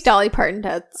yours. I think Dolly Parton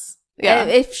tits. Yeah.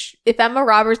 If Emma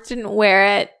Roberts didn't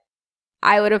wear it,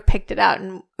 I would have picked it out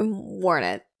and worn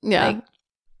it. Yeah. Like,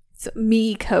 it's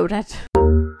me coded.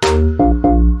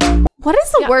 What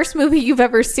is the worst movie you've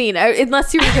ever seen?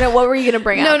 Unless you were gonna, what were you gonna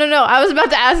bring up? No. I was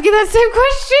about to ask you that same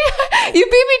question. You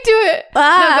beat me to it. No,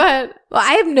 go ahead. Well,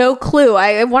 I have no clue.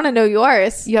 I want to know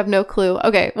yours. You have no clue.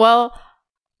 Okay. Well,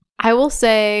 I will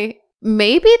say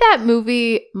maybe that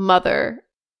movie Mother.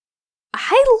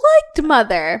 I liked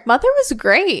Mother. Mother was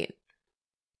great.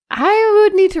 I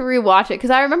would need to rewatch it because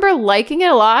I remember liking it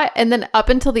a lot and then up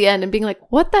until the end and being like,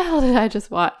 what the hell did I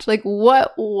just watch? Like,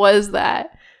 what was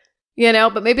that? You know,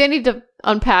 but maybe I need to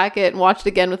unpack it and watch it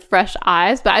again with fresh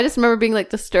eyes. But I just remember being like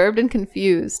disturbed and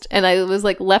confused. And I was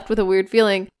like left with a weird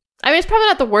feeling. I mean, it's probably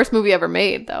not the worst movie ever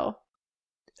made, though.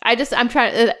 I'm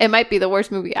trying, it might be the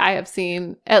worst movie I have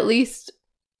seen, at least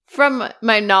from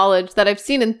my knowledge that I've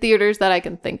seen in theaters that I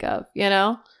can think of, you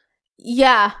know?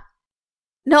 Yeah.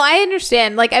 No, I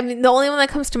understand. Like, I mean, the only one that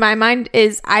comes to my mind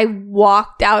is I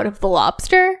walked out of The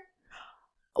Lobster.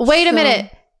 Wait a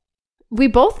minute. We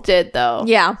both did, though.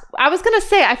 Yeah. I was going to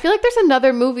say, I feel like there's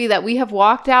another movie that we have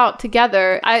walked out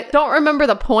together. I don't remember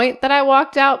the point that I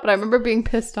walked out, but I remember being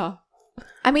pissed off.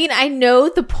 I mean, I know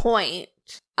the point.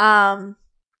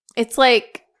 It's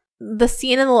like the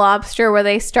scene in The Lobster where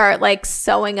they start like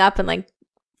sewing up and like,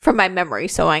 from my memory,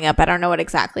 sewing up. I don't know what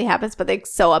exactly happens, but they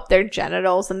sew up their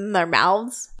genitals and their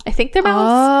mouths. I think their mouths.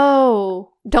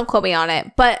 Oh. Don't quote me on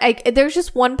it. But there's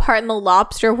just one part in The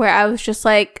Lobster where I was just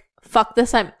like, fuck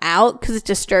this, I'm out, because it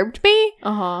disturbed me.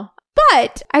 Uh-huh.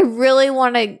 But I really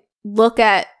want to look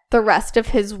at the rest of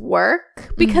his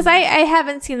work because I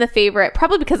haven't seen The Favorite,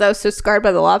 probably because I was so scarred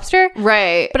by The Lobster.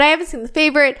 Right. But I haven't seen The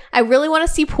Favorite. I really want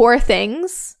to see Poor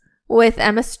Things with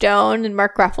Emma Stone and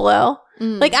Mark Ruffalo.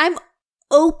 Like, I'm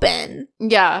open.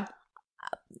 Yeah.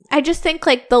 I just think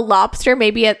like The Lobster,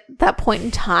 maybe at that point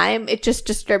in time, it just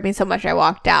disturbed me so much I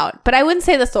walked out. But I wouldn't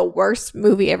say that's the worst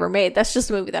movie ever made. That's just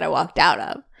a movie that I walked out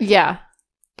of. Yeah.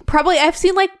 Probably I've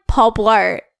seen like Paul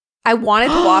Blart. I wanted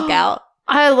to walk out.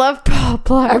 I love Paul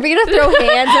Blart. Are we gonna throw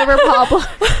hands over Paul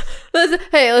Blart?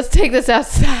 Let's take this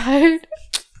outside.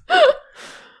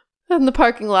 In the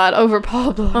parking lot over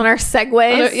Paul Blart. On our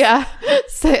Segways? Yeah.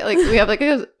 Like we have like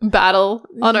a battle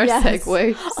on our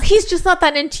Segways. Oh, he's just not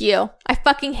that into you. I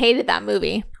fucking hated that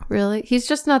movie. Really? He's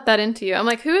just not that into you. I'm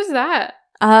like, who is that?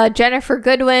 Jennifer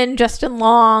Goodwin, Justin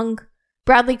Long,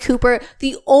 Bradley Cooper.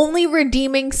 The only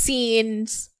redeeming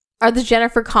scenes are the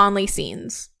Jennifer Connelly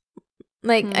scenes.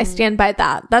 Like, I stand by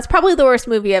that. That's probably the worst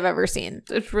movie I've ever seen.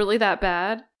 It's really that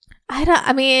bad?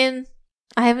 I mean,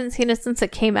 I haven't seen it since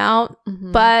it came out,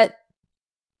 but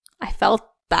I felt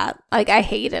that. Like, I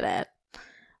hated it.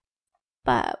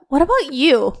 But what about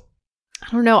you?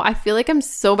 I don't know. I feel like I'm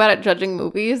so bad at judging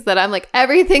movies that I'm like,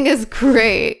 everything is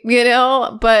great, you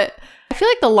know? But I feel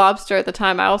like The Lobster at the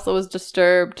time, I also was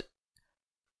disturbed.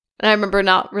 And I remember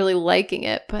not really liking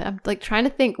it, but I'm like trying to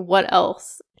think what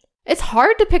else. It's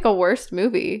hard to pick a worst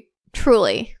movie.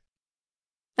 Truly.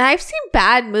 And I've seen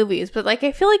bad movies, but like,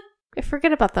 I feel like I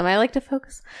forget about them. I like to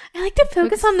focus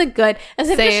on the good. As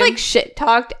if just like shit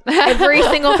talked every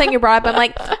single thing you brought up. I'm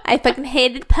like, I fucking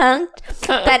hated Punk'd.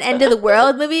 That End of the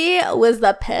World movie was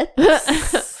the pits. End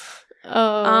of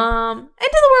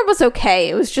the World was okay.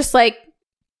 It was just like,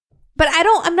 but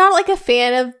I'm not like a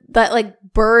fan of that like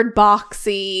Bird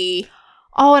Boxy.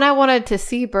 Oh, and I wanted to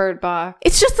see Bird Box.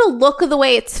 It's just the look of the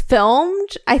way it's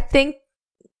filmed. I think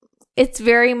it's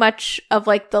very much of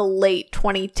like the late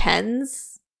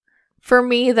 2010s for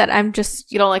me that I'm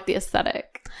just... You don't like the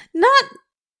aesthetic?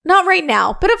 Not right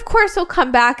now. But of course it'll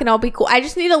come back and I'll be cool. I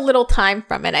just need a little time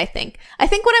from it, I think. I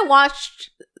think when I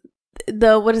watched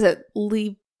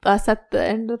Leave Us at the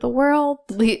End of the World?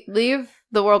 Leave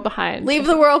the World Behind. Leave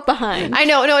the World Behind. I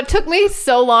know. No, it took me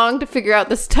so long to figure out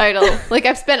this title. Like,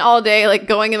 I've spent all day, like,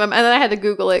 going in my... And then I had to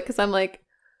Google it because I'm like...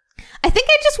 I think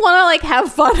I just want to, like,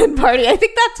 have fun and party. I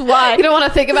think that's why. You don't want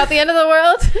to think about the end of the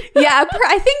world? Yeah,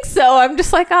 I think so. I'm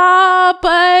just like,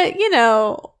 but, you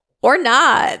know, or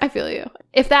not. I feel you.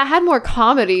 If that had more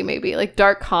comedy, maybe, like,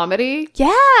 dark comedy.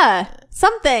 Yeah,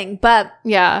 something. But...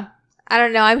 Yeah. I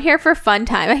don't know. I'm here for fun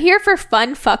time. I'm here for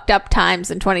fun, fucked up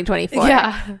times in 2024.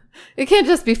 Yeah. It can't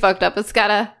just be fucked up. It's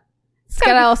gotta It's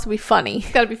gotta also be funny.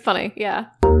 It's gotta be funny, yeah.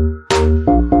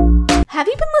 Have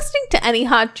you been listening to any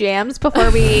hot jams before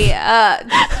we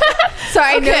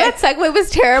sorry, I know that segue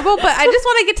was terrible, but I just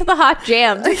want to get to the hot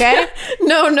jams, okay?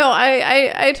 No,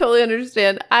 I totally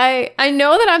understand. I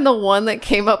know that I'm the one that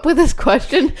came up with this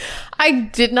question. I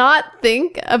did not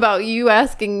think about you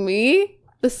asking me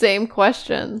the same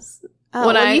questions.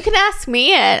 You can ask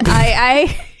me it.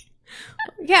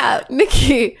 Yeah,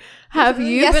 Nikki, have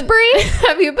you been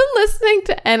listening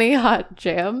to any hot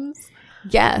jams?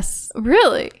 Yes.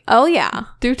 Really? Oh yeah.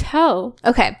 Do tell.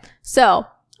 Okay, so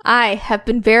I have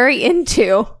been very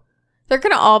into. They're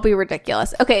gonna all be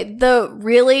ridiculous. Okay, the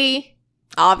really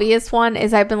obvious one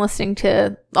is I've been listening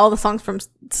to all the songs from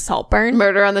Saltburn.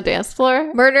 Murder on the Dance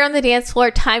Floor. Murder on the Dance Floor.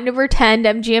 Time to Pretend.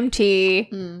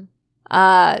 MGMT.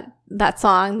 That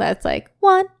song that's like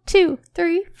 1, 2,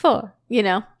 3, 4. You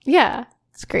know. Yeah.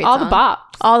 It's a great. All song. the bops.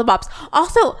 All the bops.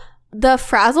 Also, the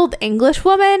Frazzled English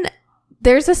Woman.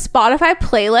 There's a Spotify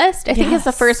playlist. I think it's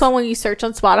the first one when you search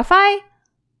on Spotify.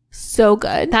 So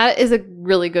good. That is a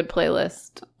really good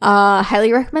playlist.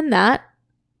 Highly recommend that.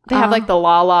 They have like the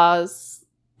La-Las.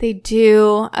 They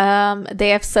do. They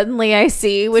have Suddenly I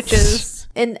See, which is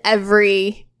in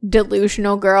every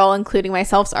delusional girl, including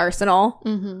myself's arsenal.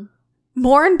 Mm-hmm.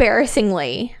 More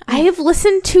embarrassingly, I have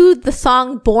listened to the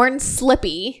song Born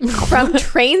Slippy from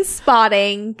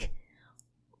Trainspotting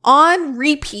on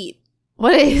repeat.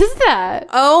 What is that?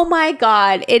 Oh my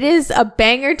god. It is a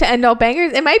banger to end all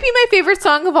bangers. It might be my favorite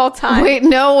song of all time. Wait,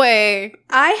 no way.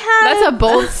 That's a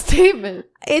bold statement.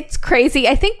 It's crazy.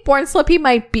 I think Born Slippy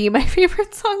might be my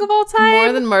favorite song of all time.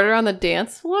 More than Murder on the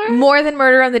Dance Floor? More than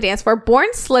Murder on the Dance Floor. Born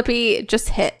Slippy just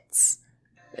hits.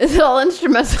 Is it all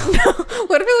instrumental?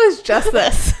 What if it was just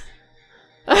this?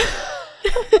 I'm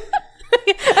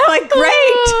like,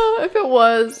 great. If it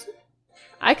was,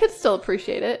 I could still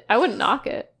appreciate it. I wouldn't knock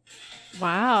it.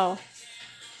 Wow.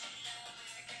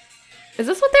 Is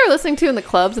this what they were listening to in the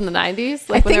clubs in the 90s?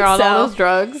 Like when they were on all those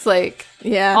drugs? Like,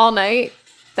 yeah, all night?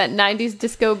 That 90s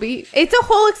disco beat? It's a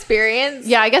whole experience.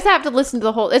 Yeah, I guess I have to listen to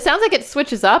the whole... It sounds like it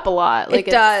switches up a lot. Like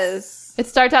it does. It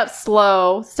starts out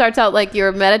slow. Starts out like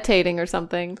you're meditating or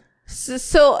something.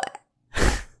 So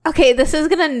okay, this is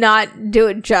gonna not do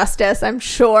it justice. I'm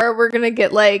sure we're gonna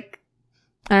get like,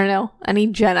 I don't know, any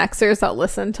Gen Xers that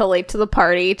listen to Late to the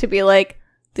Party to be like,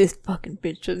 this fucking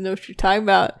bitch doesn't know what she's talking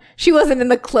about. She wasn't in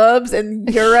the clubs in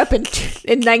Europe in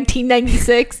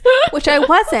 1996, which I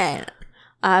wasn't.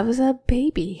 I was a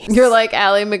baby. You're like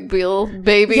Ally McBeal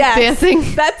baby dancing.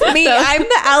 That's me. I'm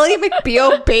the Ally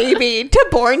McBeal baby to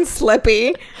Born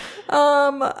Slippy.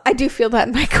 I do feel that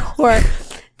in my core.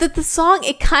 That the song,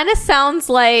 it kind of sounds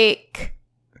like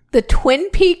the Twin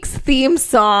Peaks theme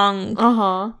song.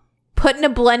 Put in a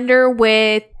blender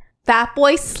with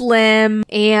Fatboy Slim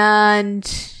and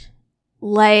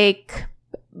like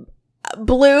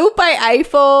Blue by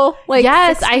Eiffel. Like,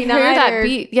 yes, I hear that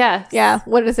beat. Yes. Yeah.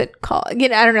 What is it called? I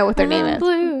don't know what their name is.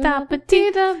 Blue.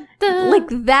 Like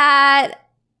that.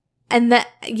 And that,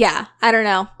 yeah, I don't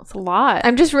know. It's a lot.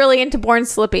 I'm just really into Born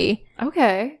Slippy.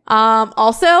 Okay.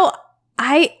 Also,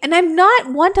 I'm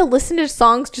not one to listen to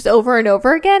songs just over and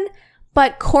over again,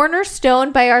 but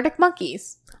Cornerstone by Arctic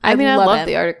Monkeys. I love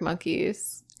the Arctic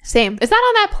Monkeys. Same. Is that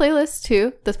on that playlist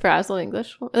too? The Frazzled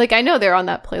English one? Like, I know they're on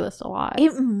that playlist a lot.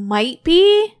 It might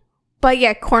be, but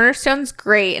yeah, Cornerstone's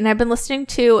great. And I've been listening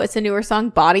to, it's a newer song,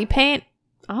 Body Paint.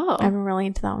 Oh. I've been really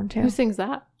into that one too. Who sings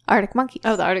that? Arctic Monkeys.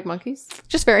 Oh, the Arctic Monkeys?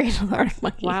 Just very into the Arctic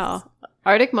Monkeys. Wow.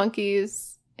 Arctic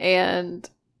Monkeys and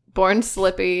Born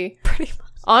Slippy. Pretty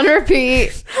much. On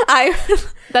repeat.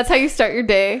 That's how you start your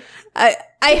day. I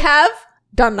have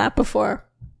done that before.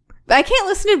 I can't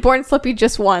listen to Born Slippy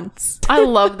just once. I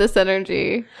love this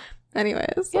energy.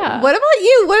 Anyways. Yeah. What about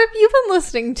you? What have you been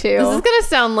listening to? This is going to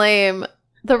sound lame.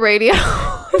 The radio.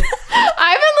 I've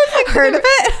been listening to Heard of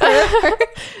it?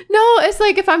 No, it's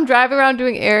like if I'm driving around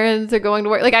doing errands or going to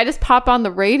work, like I just pop on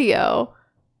the radio.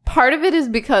 Part of it is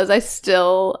because I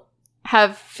still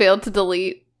have failed to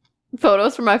delete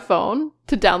photos from my phone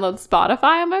to download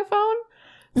Spotify on my phone.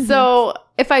 Mm-hmm. So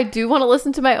if I do want to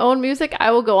listen to my own music,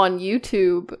 I will go on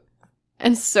YouTube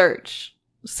and search.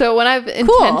 So when I've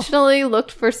intentionally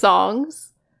looked for songs,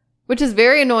 which is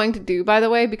very annoying to do, by the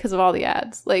way, because of all the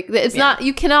ads. Like, it's not,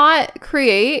 you cannot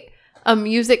create a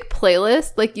music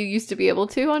playlist like you used to be able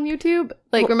to on YouTube.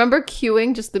 Like, remember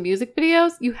queuing just the music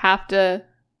videos? You have to,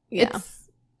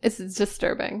 it's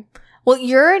disturbing. Well,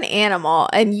 you're an animal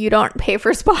and you don't pay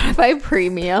for Spotify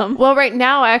Premium. Well, right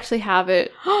now I actually have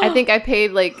it. I think I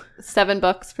paid like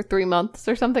 $7 for 3 months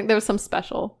or something. There was some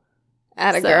special.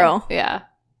 Girl. Yeah.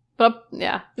 But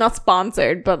yeah. Not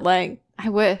sponsored, but like. I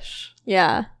wish.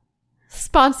 Yeah.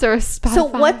 Sponsor Spotify. So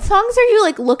what songs are you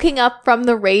like looking up from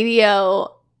the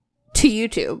radio to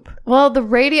YouTube? Well, the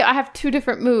radio, I have two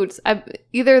different moods.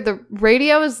 Either the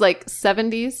radio is like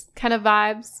 70s kind of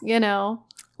vibes, you know.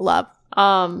 Love.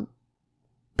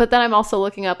 But then I'm also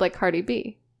looking up like Cardi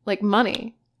B, like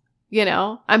Money, you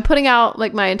know. I'm putting out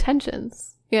like my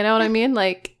intentions, you know what I mean?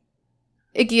 Like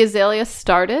Iggy Azalea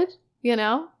Started, you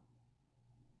know.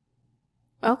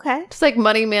 Okay. Just like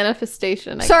money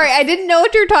manifestation. Sorry, I didn't know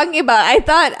what you were talking about.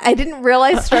 I didn't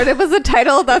realize Started was the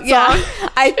title of that song. Yeah.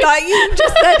 I thought you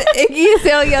just said Iggy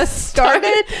Azalea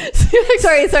Started.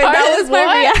 Sorry, that was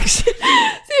my reaction.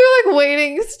 So you were like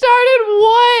waiting. Started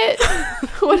what?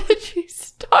 What did she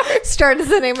start? Start is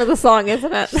the name of the song,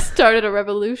 isn't it? She started a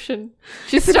revolution.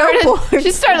 She No, started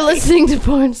Born listening to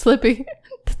Born Slippy,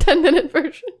 the 10-minute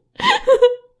version.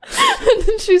 And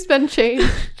then she's been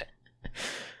changed.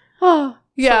 Oh.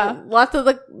 Yeah. So, lots of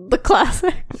the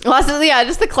classics.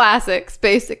 Just the classics,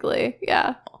 basically.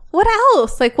 Yeah. What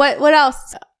else? Like, what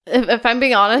else? If I'm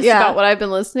being honest about what I've been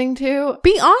listening to,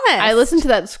 Be honest. I listened to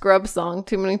that Scrub song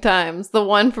too many times. The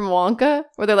one from Wonka,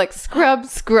 where they're like, scrub,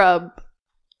 scrub.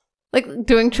 Like,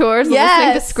 doing chores and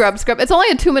listening to scrub, scrub. It's only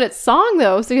a 2-minute song,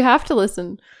 though, so you have to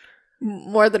listen.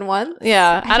 More than once?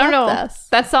 Yeah. I don't know. This.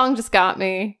 That song just got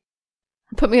me.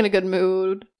 Put me in a good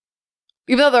mood.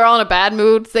 Even though they're all in a bad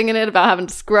mood singing it about having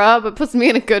to scrub, it puts me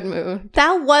in a good mood.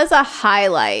 That was a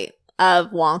highlight of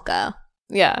Wonka.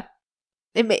 Yeah.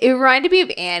 It reminded me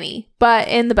of Annie, but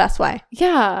in the best way.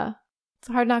 Yeah. It's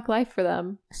a hard knock life for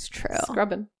them. It's true.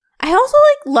 Scrubbing. I also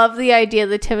love the idea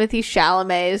that Timothée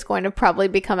Chalamet is going to probably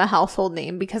become a household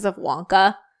name because of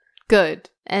Wonka. Good.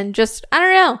 And just, I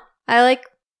don't know. I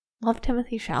love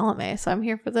Timothée Chalamet, so I'm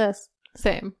here for this.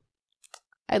 Same.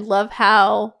 I love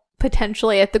how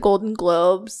potentially at the Golden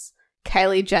Globes,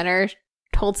 Kylie Jenner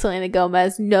told Selena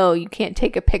Gomez, no, you can't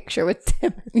take a picture with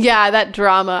Timothy. Yeah, that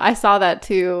drama. I saw that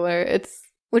too,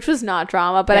 which was not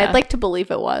drama, but I'd like to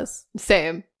believe it was.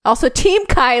 Same. Also, Team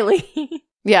Kylie.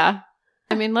 Yeah.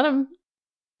 I mean, let them,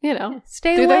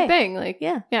 stay do away. their thing. Like,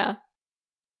 Yeah. Yeah.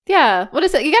 Yeah. What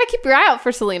is it? You got to keep your eye out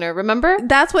for Selena, remember?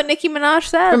 That's what Nicki Minaj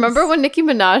says. Remember when Nicki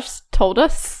Minaj told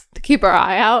us to keep our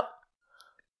eye out?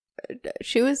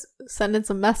 She was sending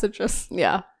some messages.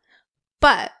 Yeah.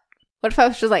 But what if I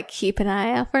was just like, keep an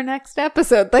eye out for next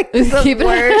episode? Like, the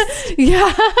worst.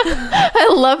 Yeah.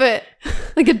 I love it.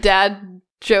 Like a dad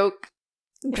joke.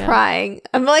 Trying.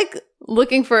 I'm like,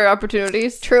 looking for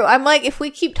opportunities. True. I'm like, if we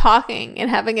keep talking and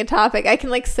having a topic, I can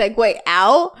like segue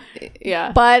out.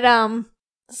 Yeah. But,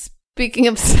 speaking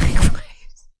of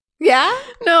segues. Yeah?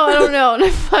 No, I don't know.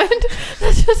 Never mind.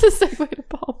 That's just a segue to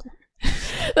Paul.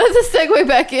 That's a segue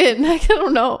back in. I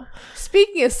don't know.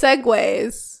 Speaking of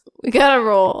segues, we gotta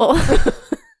roll. I'm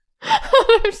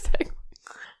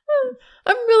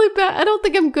really bad. I don't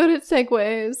think I'm good at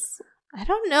segues. I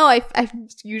don't know. I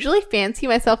usually fancy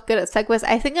myself good at segues.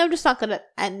 I think I'm just not good at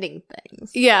ending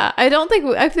things. Yeah, I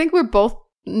think we're both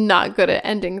not good at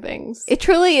ending things. It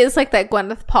truly is like that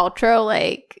Gwyneth Paltrow,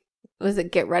 like, was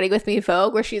it Get Ready With Me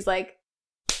Vogue, where she's like,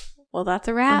 well, that's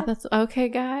a wrap. That's okay,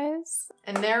 guys.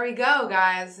 And there we go,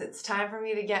 guys. It's time for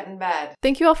me to get in bed.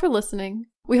 Thank you all for listening.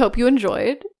 We hope you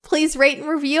enjoyed. Please rate and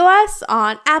review us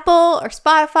on Apple or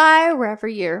Spotify, wherever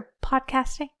you're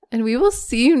podcasting. And we will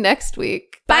see you next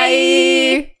week.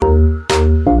 Bye. A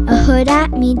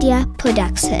Huda Media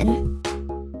Production.